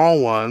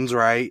small ones,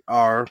 right,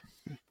 are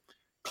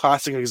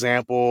classic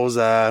examples.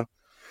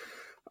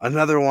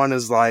 Another one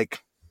is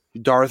like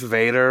Darth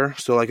Vader.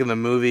 So like in the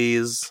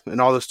movies,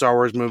 in all the Star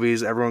Wars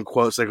movies, everyone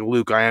quotes like,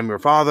 Luke, I am your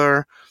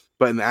father.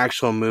 But in the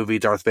actual movie,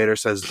 Darth Vader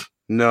says,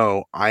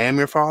 no, I am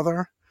your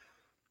father.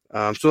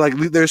 So like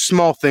there's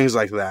small things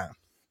like that.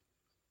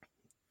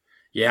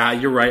 Yeah,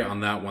 you're right on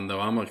that one, though.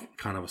 I'm a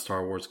kind of a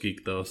Star Wars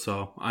geek, though,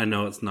 so I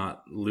know it's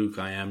not Luke,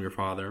 I am your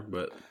father,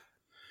 but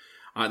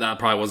that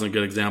probably wasn't a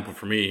good example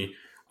for me.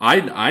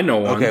 I know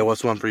one. Okay,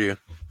 what's one for you?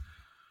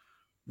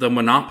 The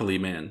Monopoly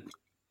Man.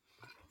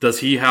 Does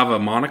he have a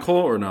monocle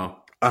or no?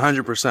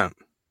 100%.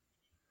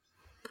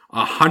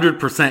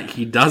 100%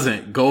 he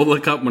doesn't. Go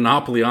look up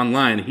Monopoly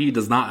online. He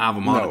does not have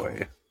a monocle. No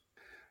way.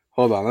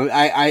 Hold on.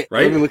 Let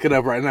me look it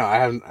up right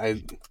now.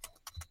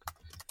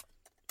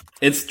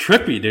 It's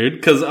trippy, dude,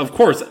 because of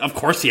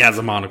course he has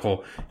a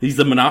monocle. He's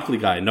the Monopoly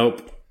guy.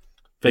 Nope.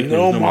 Fake news,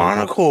 no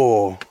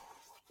monocle.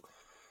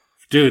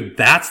 Dude,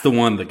 that's the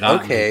one that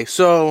got me. Okay,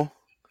 so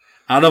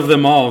out of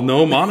them all,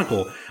 no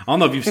monocle. I don't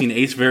know if you've seen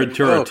Ace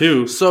Ventura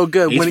 2. So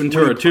good. Ace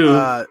Ventura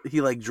 2. He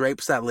like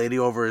drapes that lady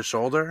over his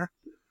shoulder.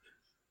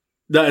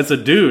 No, it's a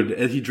dude.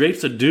 He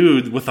drapes a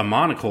dude with a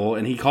monocle,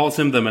 and he calls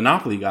him the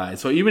Monopoly guy.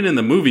 So even in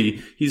the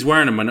movie, he's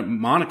wearing a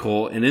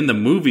monocle, and in the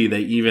movie,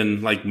 they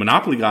even like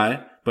Monopoly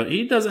guy, but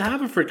he doesn't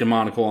have a freaking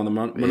monocle on the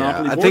Monopoly board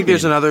I think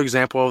there's game. another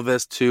example of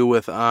this too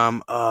with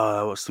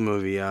what's the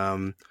movie?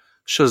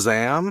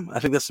 Shazam. I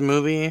think that's the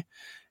movie,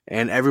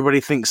 and everybody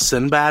thinks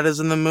Sinbad is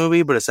in the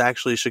movie, but it's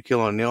actually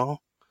Shaquille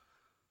O'Neal.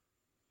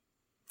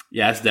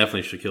 Yeah, it's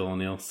definitely Shaquille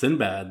O'Neal.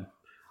 Sinbad.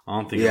 I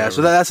don't think. Yeah,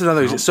 so that's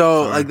another.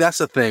 Like that's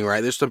the thing,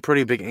 right? There's some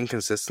pretty big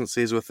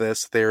inconsistencies with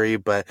this theory,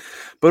 but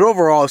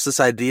overall, it's this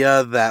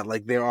idea that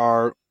like there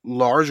are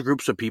large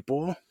groups of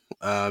people,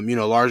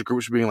 large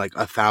groups being like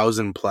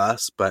 1,000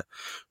 plus, but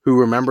who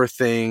remember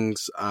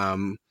things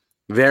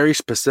very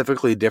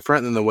specifically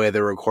different than the way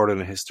they're recorded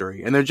in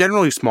history, and they're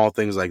generally small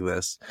things like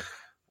this.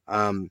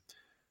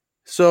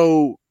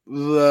 So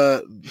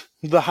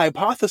the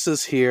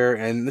hypothesis here,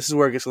 and this is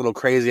where it gets a little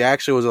crazy. I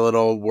actually was a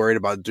little worried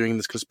about doing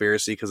this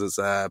conspiracy because it's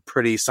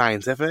pretty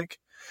scientific.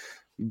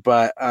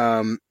 But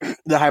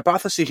the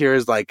hypothesis here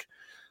is like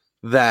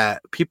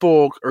that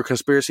people or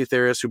conspiracy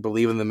theorists who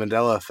believe in the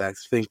Mandela effect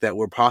think that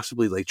we're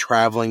possibly like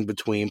traveling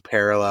between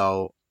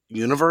parallel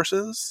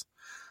universes.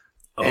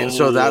 And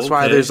so that's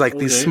why there's like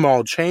these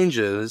small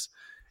changes.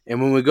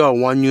 And when we go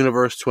one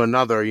universe to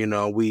another,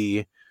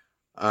 we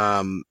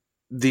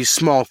these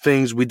small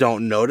things we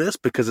don't notice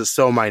because it's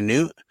so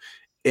minute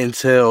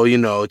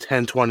until,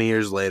 10, 20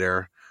 years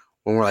later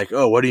when we're like,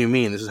 oh, what do you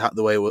mean? This is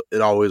the way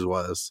it always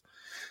was.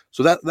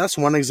 So that's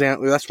one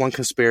example. That's one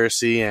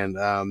conspiracy. And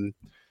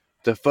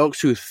the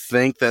folks who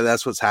think that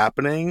that's what's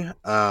happening,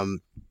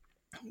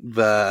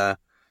 the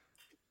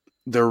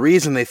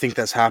reason they think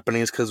that's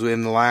happening is because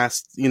in the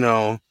last,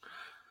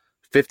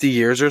 50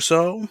 years or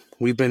so,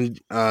 we've been,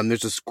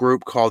 there's this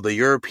group called the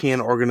European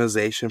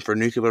Organization for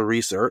Nuclear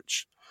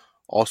Research,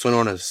 also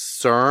known as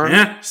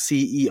CERN,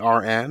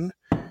 CERN.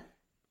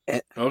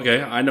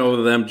 Okay, I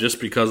know them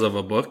just because of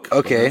a book.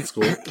 Okay, that's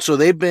cool. So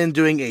they've been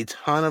doing a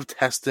ton of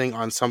testing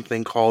on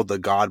something called the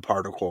God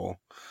particle,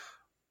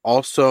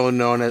 also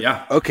known as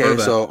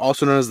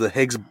also known as the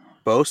Higgs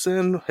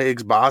boson.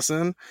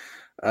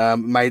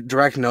 My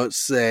direct notes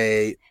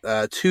say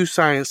too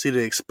sciencey to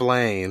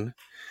explain,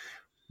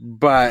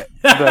 but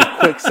the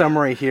quick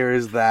summary here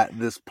is that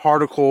this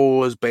particle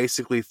was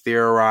basically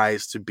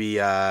theorized to be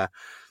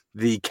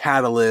the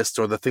catalyst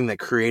or the thing that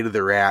created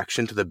the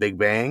reaction to the Big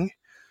Bang.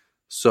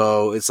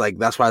 So it's like,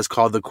 that's why it's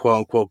called the quote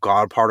unquote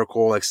God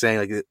particle, like saying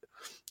like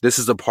this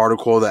is a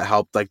particle that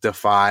helped like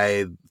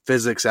defy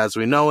physics as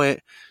we know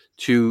it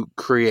to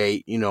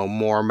create,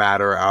 more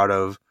matter out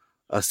of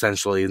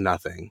essentially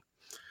nothing.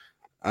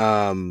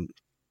 And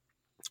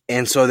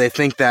so they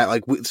think that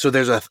like, so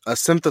there's a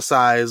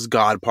synthesized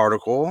God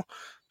particle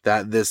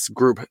that this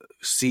group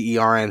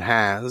CERN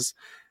has.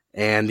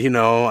 And,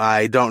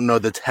 I don't know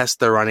the test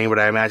they're running, but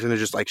I imagine they're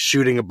just like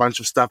shooting a bunch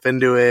of stuff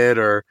into it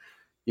or,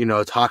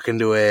 talking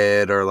to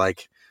it or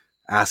like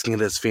asking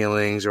it its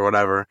feelings or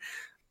whatever.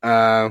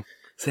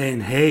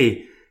 Saying,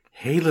 hey,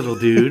 little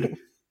dude,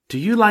 do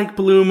you like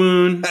Blue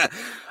Moon?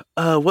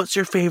 What's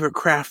your favorite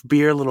craft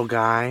beer, little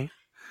guy?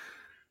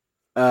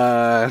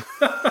 Do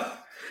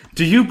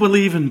you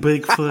believe in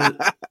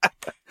Bigfoot?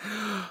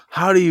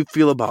 How do you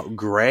feel about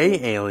gray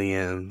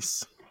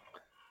aliens?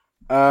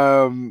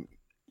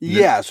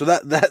 Yeah, so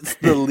that's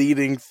the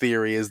leading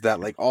theory, is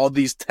that like all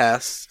these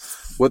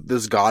tests with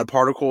this God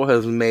particle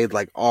has made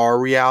like our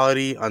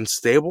reality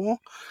unstable,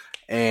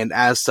 and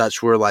as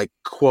such we're like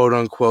quote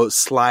unquote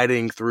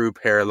sliding through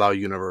parallel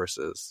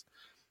universes.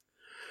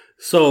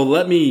 So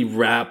let me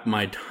wrap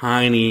my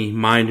tiny,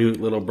 minute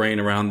little brain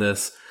around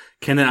this.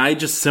 Can I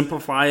just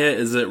simplify it?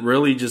 Is it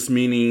really just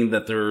meaning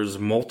that there's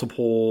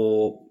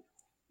multiple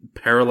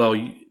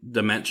parallel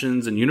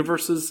dimensions and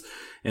universes,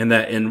 and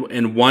that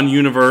in one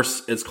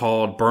universe it's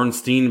called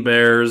Bernstein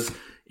Bears,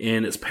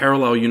 in its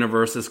parallel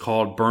universe it's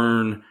called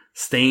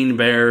Bernstein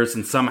Bears,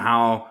 and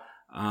somehow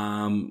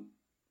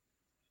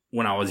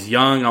when I was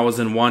young I was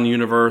in one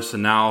universe,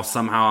 and now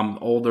somehow I'm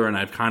older and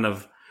I've kind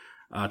of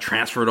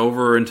transferred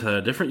over into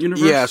a different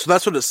universe? Yeah, so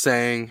that's what it's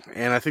saying,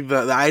 and I think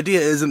the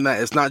idea isn't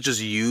that it's not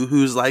just you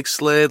who's like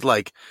slid,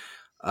 like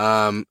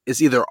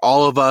it's either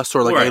all of us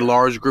or like a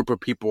large group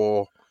of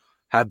people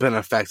have been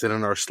affected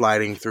and are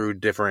sliding through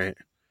different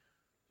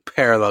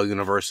parallel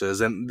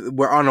universes, and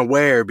we're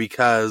unaware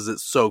because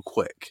it's so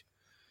quick.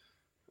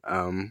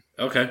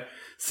 Okay.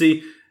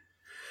 See,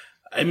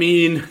 I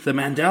mean, the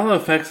Mandela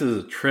effect is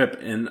a trip,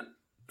 and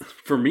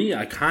for me,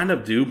 I kind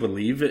of do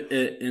believe it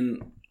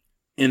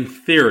in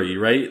theory,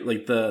 right?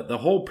 Like the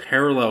whole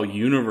parallel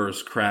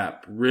universe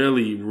crap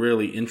really,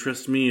 really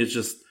interests me. It's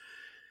just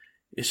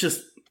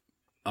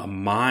a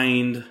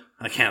mind.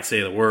 I can't say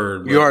the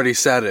word. You already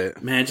said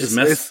it, man. It's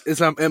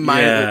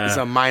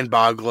a mind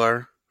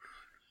boggler.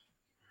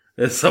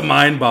 It's a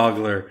mind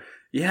boggler.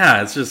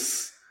 Yeah, it's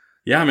just,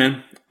 yeah,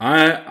 man.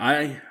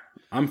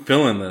 I'm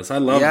feeling this. I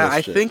love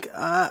this shit. Think.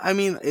 I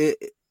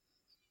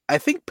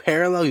think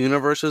parallel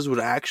universes would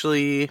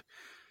actually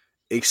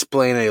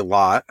explain a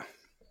lot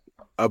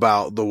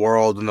about the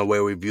world and the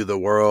way we view the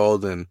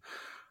world, and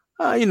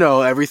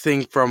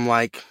everything from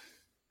like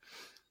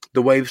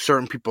the way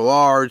certain people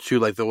are to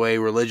like the way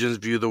religions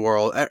view the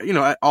world,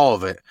 all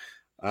of it.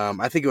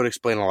 I think it would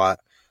explain a lot.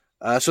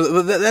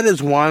 So that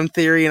is one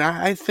theory, and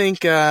I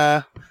think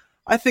there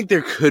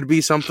could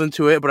be something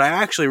to it, but I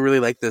actually really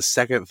like this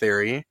second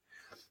theory.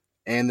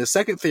 And the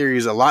second theory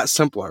is a lot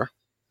simpler,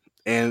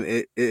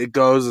 and it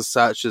goes as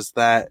such as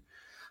that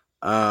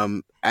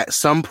at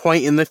some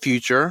point in the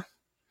future,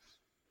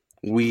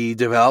 we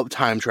develop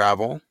time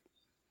travel,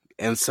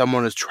 and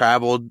someone has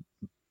traveled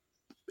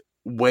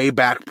way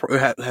back,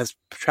 has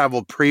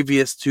traveled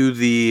previous to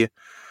the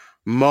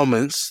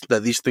moments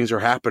that these things are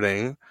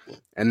happening,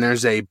 and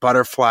there's a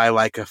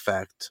butterfly-like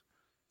effect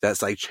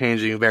that's like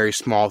changing very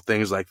small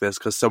things like this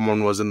because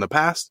someone was in the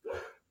past,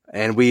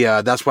 and we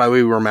that's why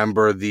we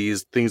remember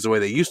these things the way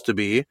they used to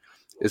be,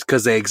 is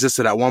because they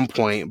existed at one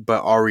point,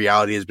 but our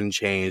reality has been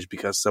changed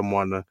because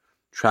someone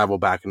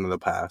traveled back into the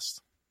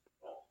past.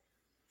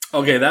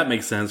 Okay, that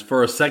makes sense.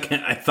 For a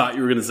second, I thought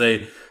you were going to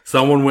say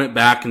someone went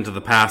back into the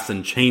past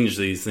and changed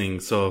these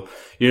things. So,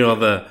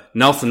 the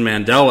Nelson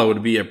Mandela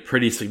would be a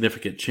pretty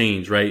significant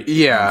change, right?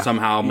 Yeah.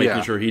 Somehow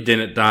making sure he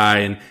didn't die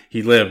and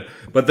he lived.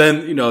 But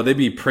then, they'd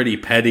be pretty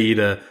petty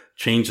to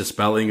change the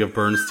spelling of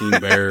Bernstein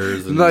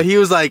Bears. And no, he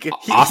was like,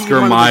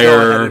 Oscar he Mayer. To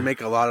go ahead and make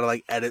a lot of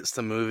like edits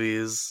to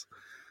movies.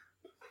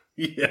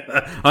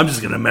 Yeah, I'm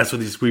just going to mess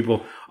with these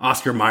people.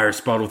 Oscar Mayer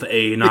spelled with an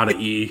A, not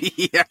an E.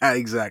 Yeah,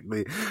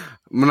 exactly.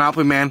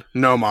 Monopoly Man,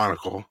 no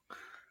monocle.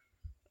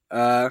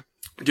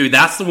 Dude,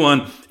 that's the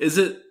one. Does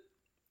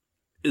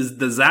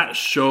that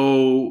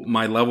show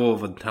my level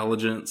of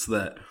intelligence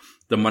that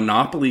the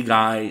Monopoly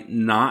guy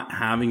not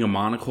having a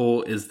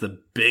monocle is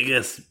the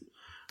biggest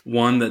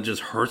one that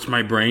just hurts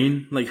my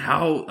brain? Like,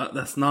 how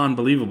that's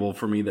non-believable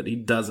for me that he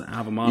doesn't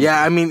have a monocle.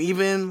 Yeah, I mean,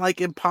 even like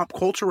in pop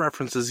culture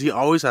references, he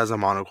always has a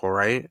monocle,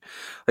 right?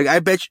 Like, I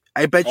bet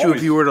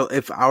always. you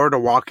if I were to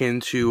walk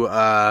into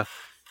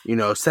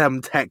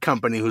some tech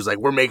company who's like,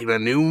 we're making a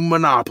new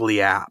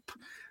Monopoly app,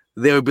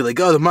 they would be like,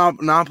 oh, the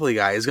Monopoly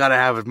guy has got to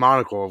have a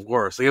monocle, of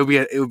course. Like,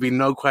 it would be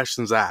no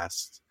questions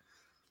asked.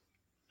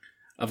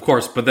 Of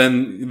course, but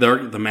then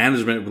the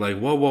management would be like,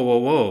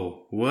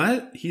 whoa,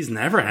 what? He's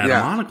never had a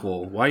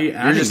monocle. Why are you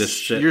adding this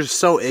shit? You're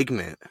so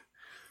ignorant.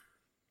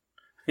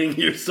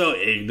 You're so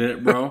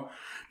ignorant, bro.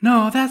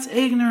 No, that's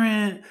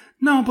ignorant.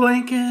 No,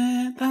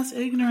 blanket. That's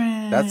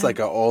ignorant. That's like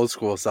an old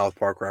school South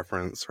Park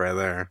reference right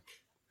there.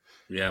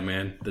 Yeah,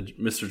 man.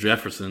 Mr.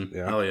 Jefferson.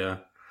 Yeah. Hell yeah.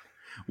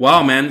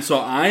 Wow, man. So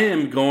I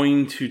am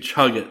going to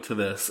chug it to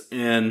this.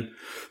 And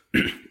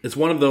it's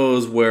one of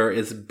those where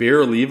it's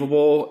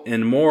beer-leavable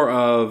and more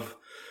of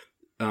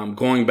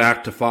going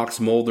back to Fox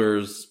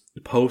Mulder's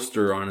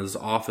poster on his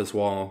office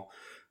wall.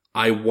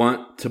 I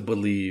want to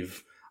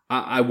believe.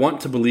 I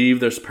want to believe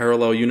there's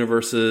parallel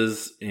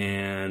universes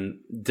and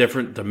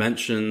different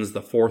dimensions,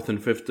 the fourth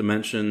and fifth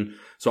dimension.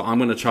 So I'm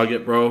going to chug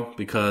it, bro,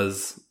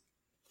 because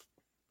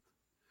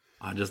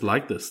I just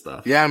like this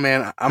stuff. Yeah,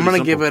 man. I'm going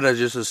to give it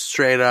just a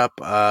straight up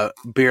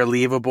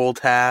beer-leavable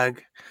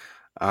tag.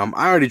 I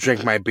already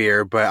drink my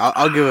beer, but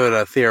I'll give it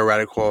a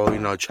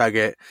theoretical, chug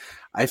it.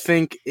 I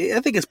think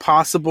it's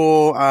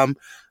possible.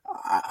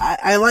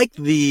 I like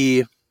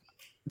the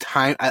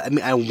time. I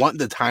mean, I want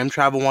the time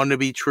travel one to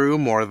be true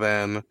more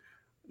than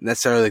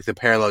necessarily like the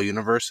parallel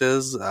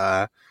universes.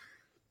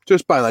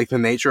 just by like the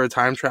nature of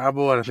time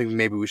travel, and I think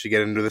maybe we should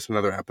get into this in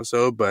another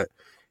episode, but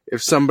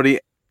if somebody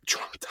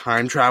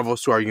time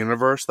travels to our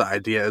universe, the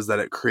idea is that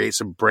it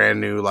creates a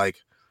brand new, like,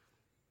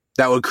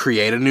 that would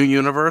create a new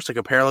universe, like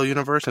a parallel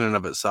universe in and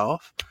of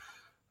itself,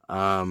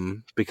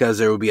 because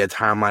there would be a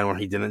timeline where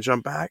he didn't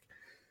jump back.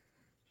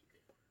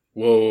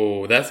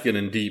 Whoa, that's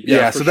getting deep.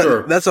 Yeah,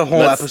 so that's a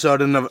whole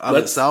episode in of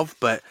itself,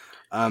 but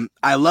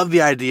I love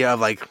the idea of,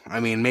 like, I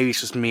mean, maybe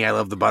it's just me, I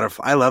love the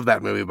butterfly, I love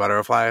that movie,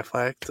 Butterfly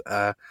Effect,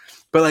 but,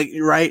 like,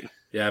 right?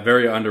 Yeah,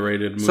 very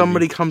underrated movie.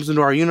 Somebody comes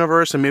into our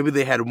universe, and maybe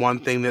they had one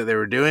thing that they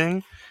were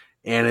doing,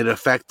 and it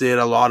affected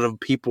a lot of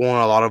people in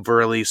a lot of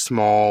really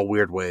small,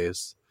 weird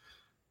ways.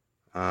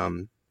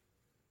 Like,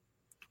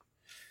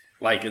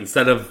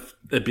 instead of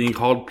it being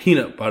called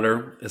peanut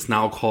butter, it's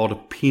now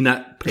called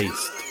peanut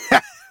paste.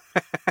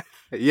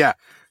 Yeah,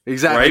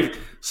 exactly. Right?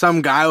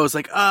 Some guy was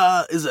like,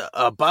 is it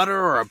a butter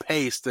or a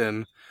paste?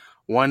 And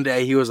one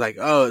day he was like,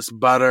 oh, it's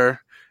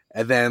butter.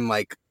 And then,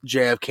 like,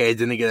 JFK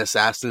didn't get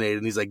assassinated,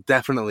 and he's like,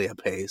 definitely a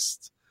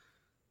paste.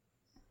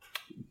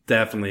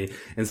 Definitely.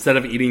 Instead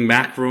of eating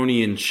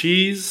macaroni and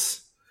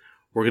cheese,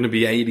 we're going to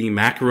be eating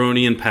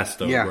macaroni and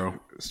pesto, bro.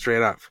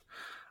 Straight up.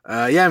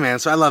 Yeah, man.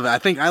 So I love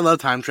it. I love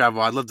time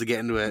travel. I'd love to get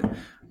into it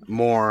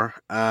more.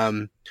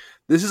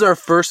 This is our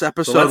first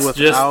episode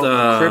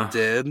without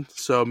Cryptid,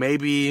 so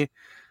maybe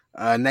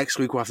next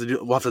week we'll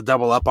have to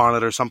double up on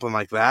it or something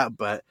like that.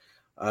 But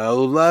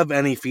we'll love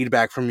any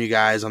feedback from you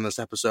guys on this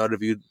episode.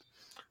 If you'd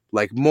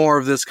like more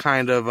of this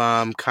kind of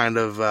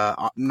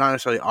not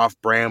necessarily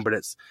off-brand, but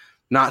it's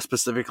not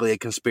specifically a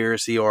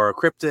conspiracy or a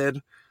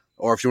cryptid,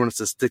 or if you want us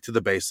to stick to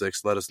the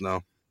basics, let us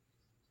know.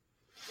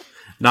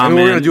 Nah,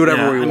 we're going to do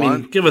whatever we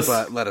want, give us,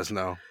 but let us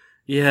know.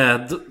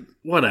 Yeah,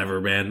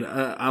 whatever, man.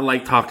 I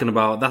like talking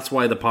about, that's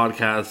why the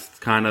podcast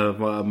kind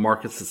of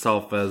markets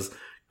itself as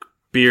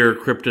beer,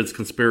 cryptids,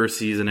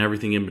 conspiracies, and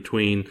everything in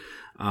between.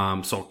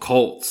 So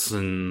cults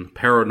and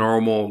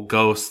paranormal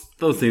ghosts,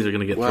 those things are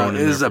going to get thrown in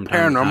there. Is a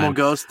paranormal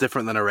ghost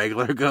different than a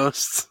regular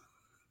ghost?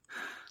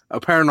 A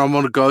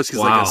paranormal ghost, he's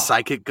like a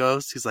psychic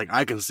ghost. He's like,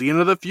 I can see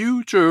into the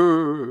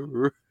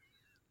future.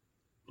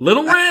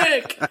 Little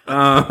Rick!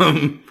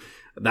 I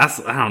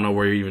don't know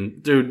where you even,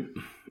 dude,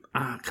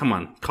 come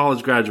on,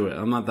 college graduate.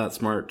 I'm not that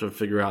smart to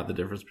figure out the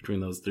difference between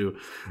those two.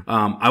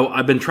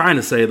 I've been trying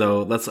to say,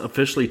 though, let's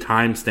officially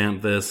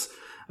timestamp this.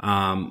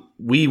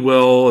 We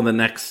will, in the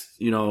next,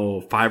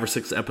 5 or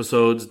 6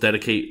 episodes,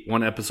 dedicate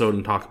one episode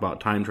and talk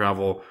about time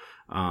travel.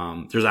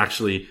 There's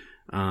actually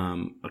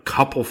a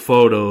couple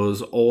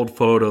photos, old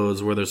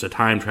photos, where there's a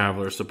time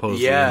traveler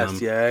supposedly in them.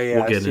 Yeah.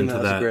 We'll get into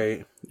that.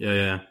 Great.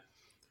 Yeah.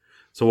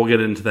 So we'll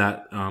get into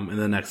that in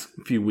the next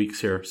few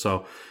weeks here.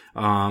 So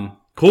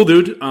cool,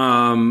 dude.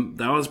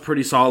 That was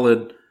pretty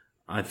solid.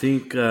 I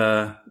think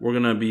we're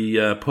gonna be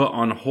put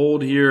on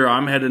hold here.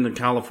 I'm heading to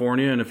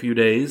California in a few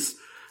days.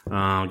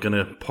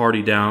 Gonna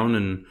party down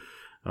and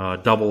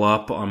double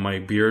up on my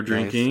beer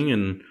drinking,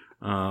 and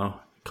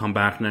come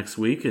back next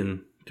week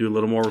and do a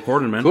little more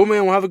recording, man. Cool,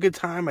 man. We'll have a good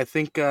time. I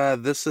think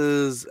this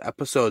is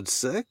episode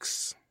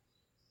 6.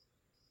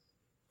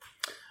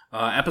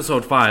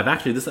 Episode 5.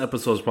 Actually, this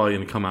episode is probably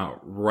going to come out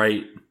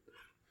right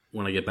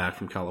when I get back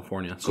from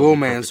California. So cool,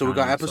 man. So we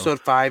got episode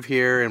 5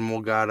 here, and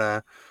we'll got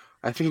I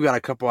think we got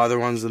a couple other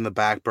ones in the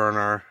back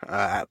burner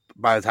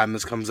by the time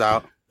this comes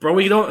out. Bro,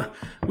 we don't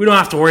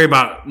have to worry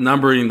about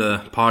numbering the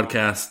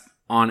podcast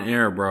on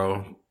air,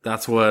 bro.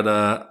 That's what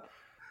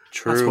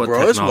true, that's what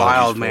bro. It's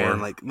wild, for.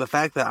 Man. Like the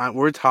fact that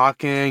we're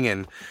talking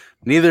and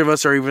neither of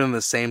us are even in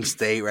the same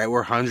state, right?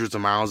 We're hundreds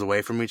of miles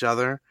away from each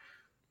other.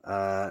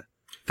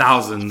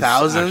 Thousands,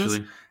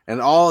 actually. And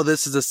all of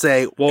this is to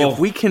say, if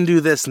we can do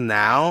this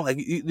now, like,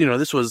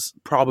 this was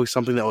probably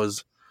something that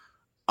was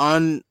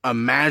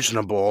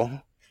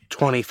unimaginable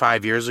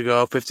 25 years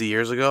ago, 50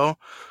 years ago.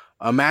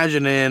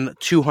 Imagine in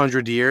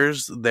 200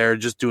 years, they're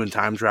just doing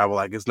time travel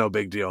like it's no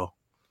big deal.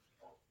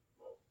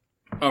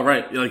 Oh,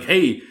 right. You're like,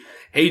 hey,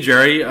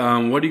 Jerry,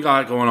 what do you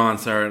got going on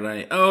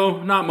Saturday?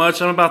 Oh, not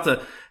much. I'm about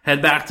to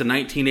head back to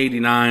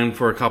 1989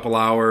 for a couple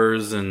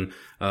hours and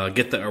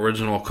get the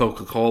original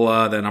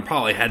Coca-Cola. Then I'll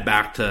probably head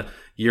back to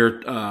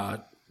year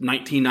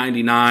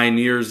 1999,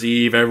 New Year's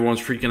Eve.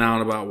 Everyone's freaking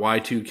out about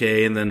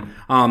Y2K. And then,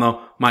 I don't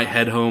know, might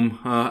head home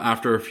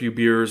after a few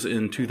beers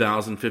in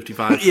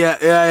 2055.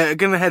 Yeah.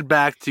 Gonna head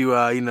back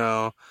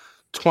to,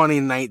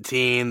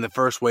 2019, the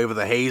first wave of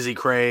the hazy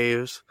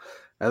craves.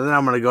 And then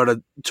I'm going to go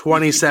to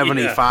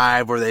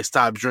 2075 where they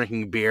stop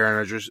drinking beer and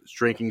are just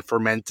drinking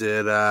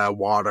fermented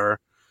water.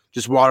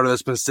 Just water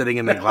that's been sitting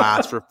in the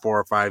glass for 4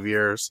 or 5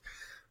 years.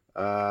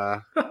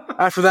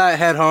 After that,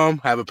 head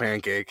home, have a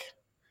pancake.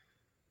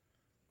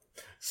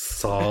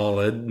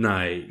 Solid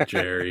night,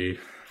 Jerry.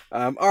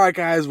 All right,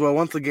 guys. Well,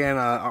 once again,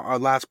 our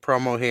last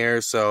promo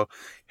here. So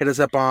hit us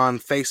up on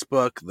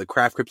Facebook, the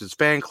Craft Cryptids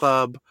Fan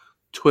Club,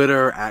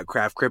 Twitter at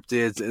Craft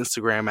Cryptids,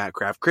 Instagram at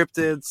Craft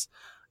Cryptids.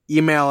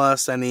 Email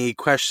us any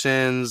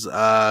questions,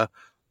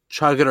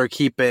 chug it or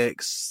keep it,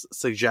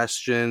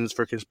 suggestions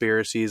for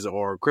conspiracies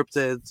or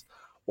cryptids,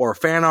 or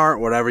fan art,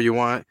 whatever you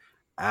want,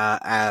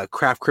 at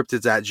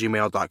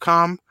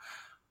craftcryptids@gmail.com.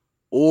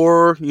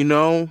 Or,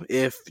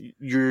 if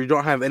you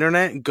don't have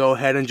internet, go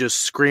ahead and just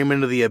scream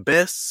into the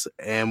abyss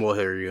and we'll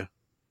hear you.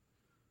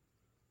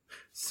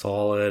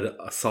 Solid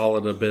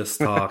abyss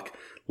talk.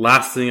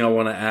 Last thing I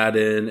want to add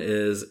in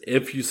is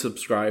if you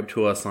subscribe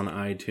to us on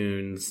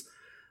iTunes,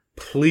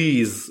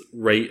 please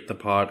rate the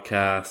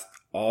podcast.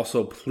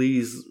 Also,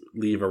 please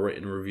leave a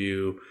written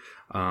review.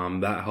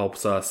 That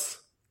helps us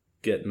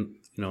get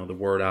the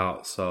word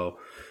out. So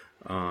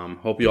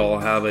hope you all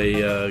have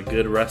a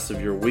good rest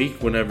of your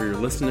week whenever you're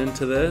listening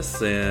to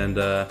this, and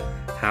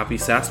happy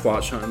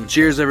Sasquatch hunting.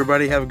 Cheers,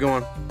 everybody. Have a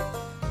good one.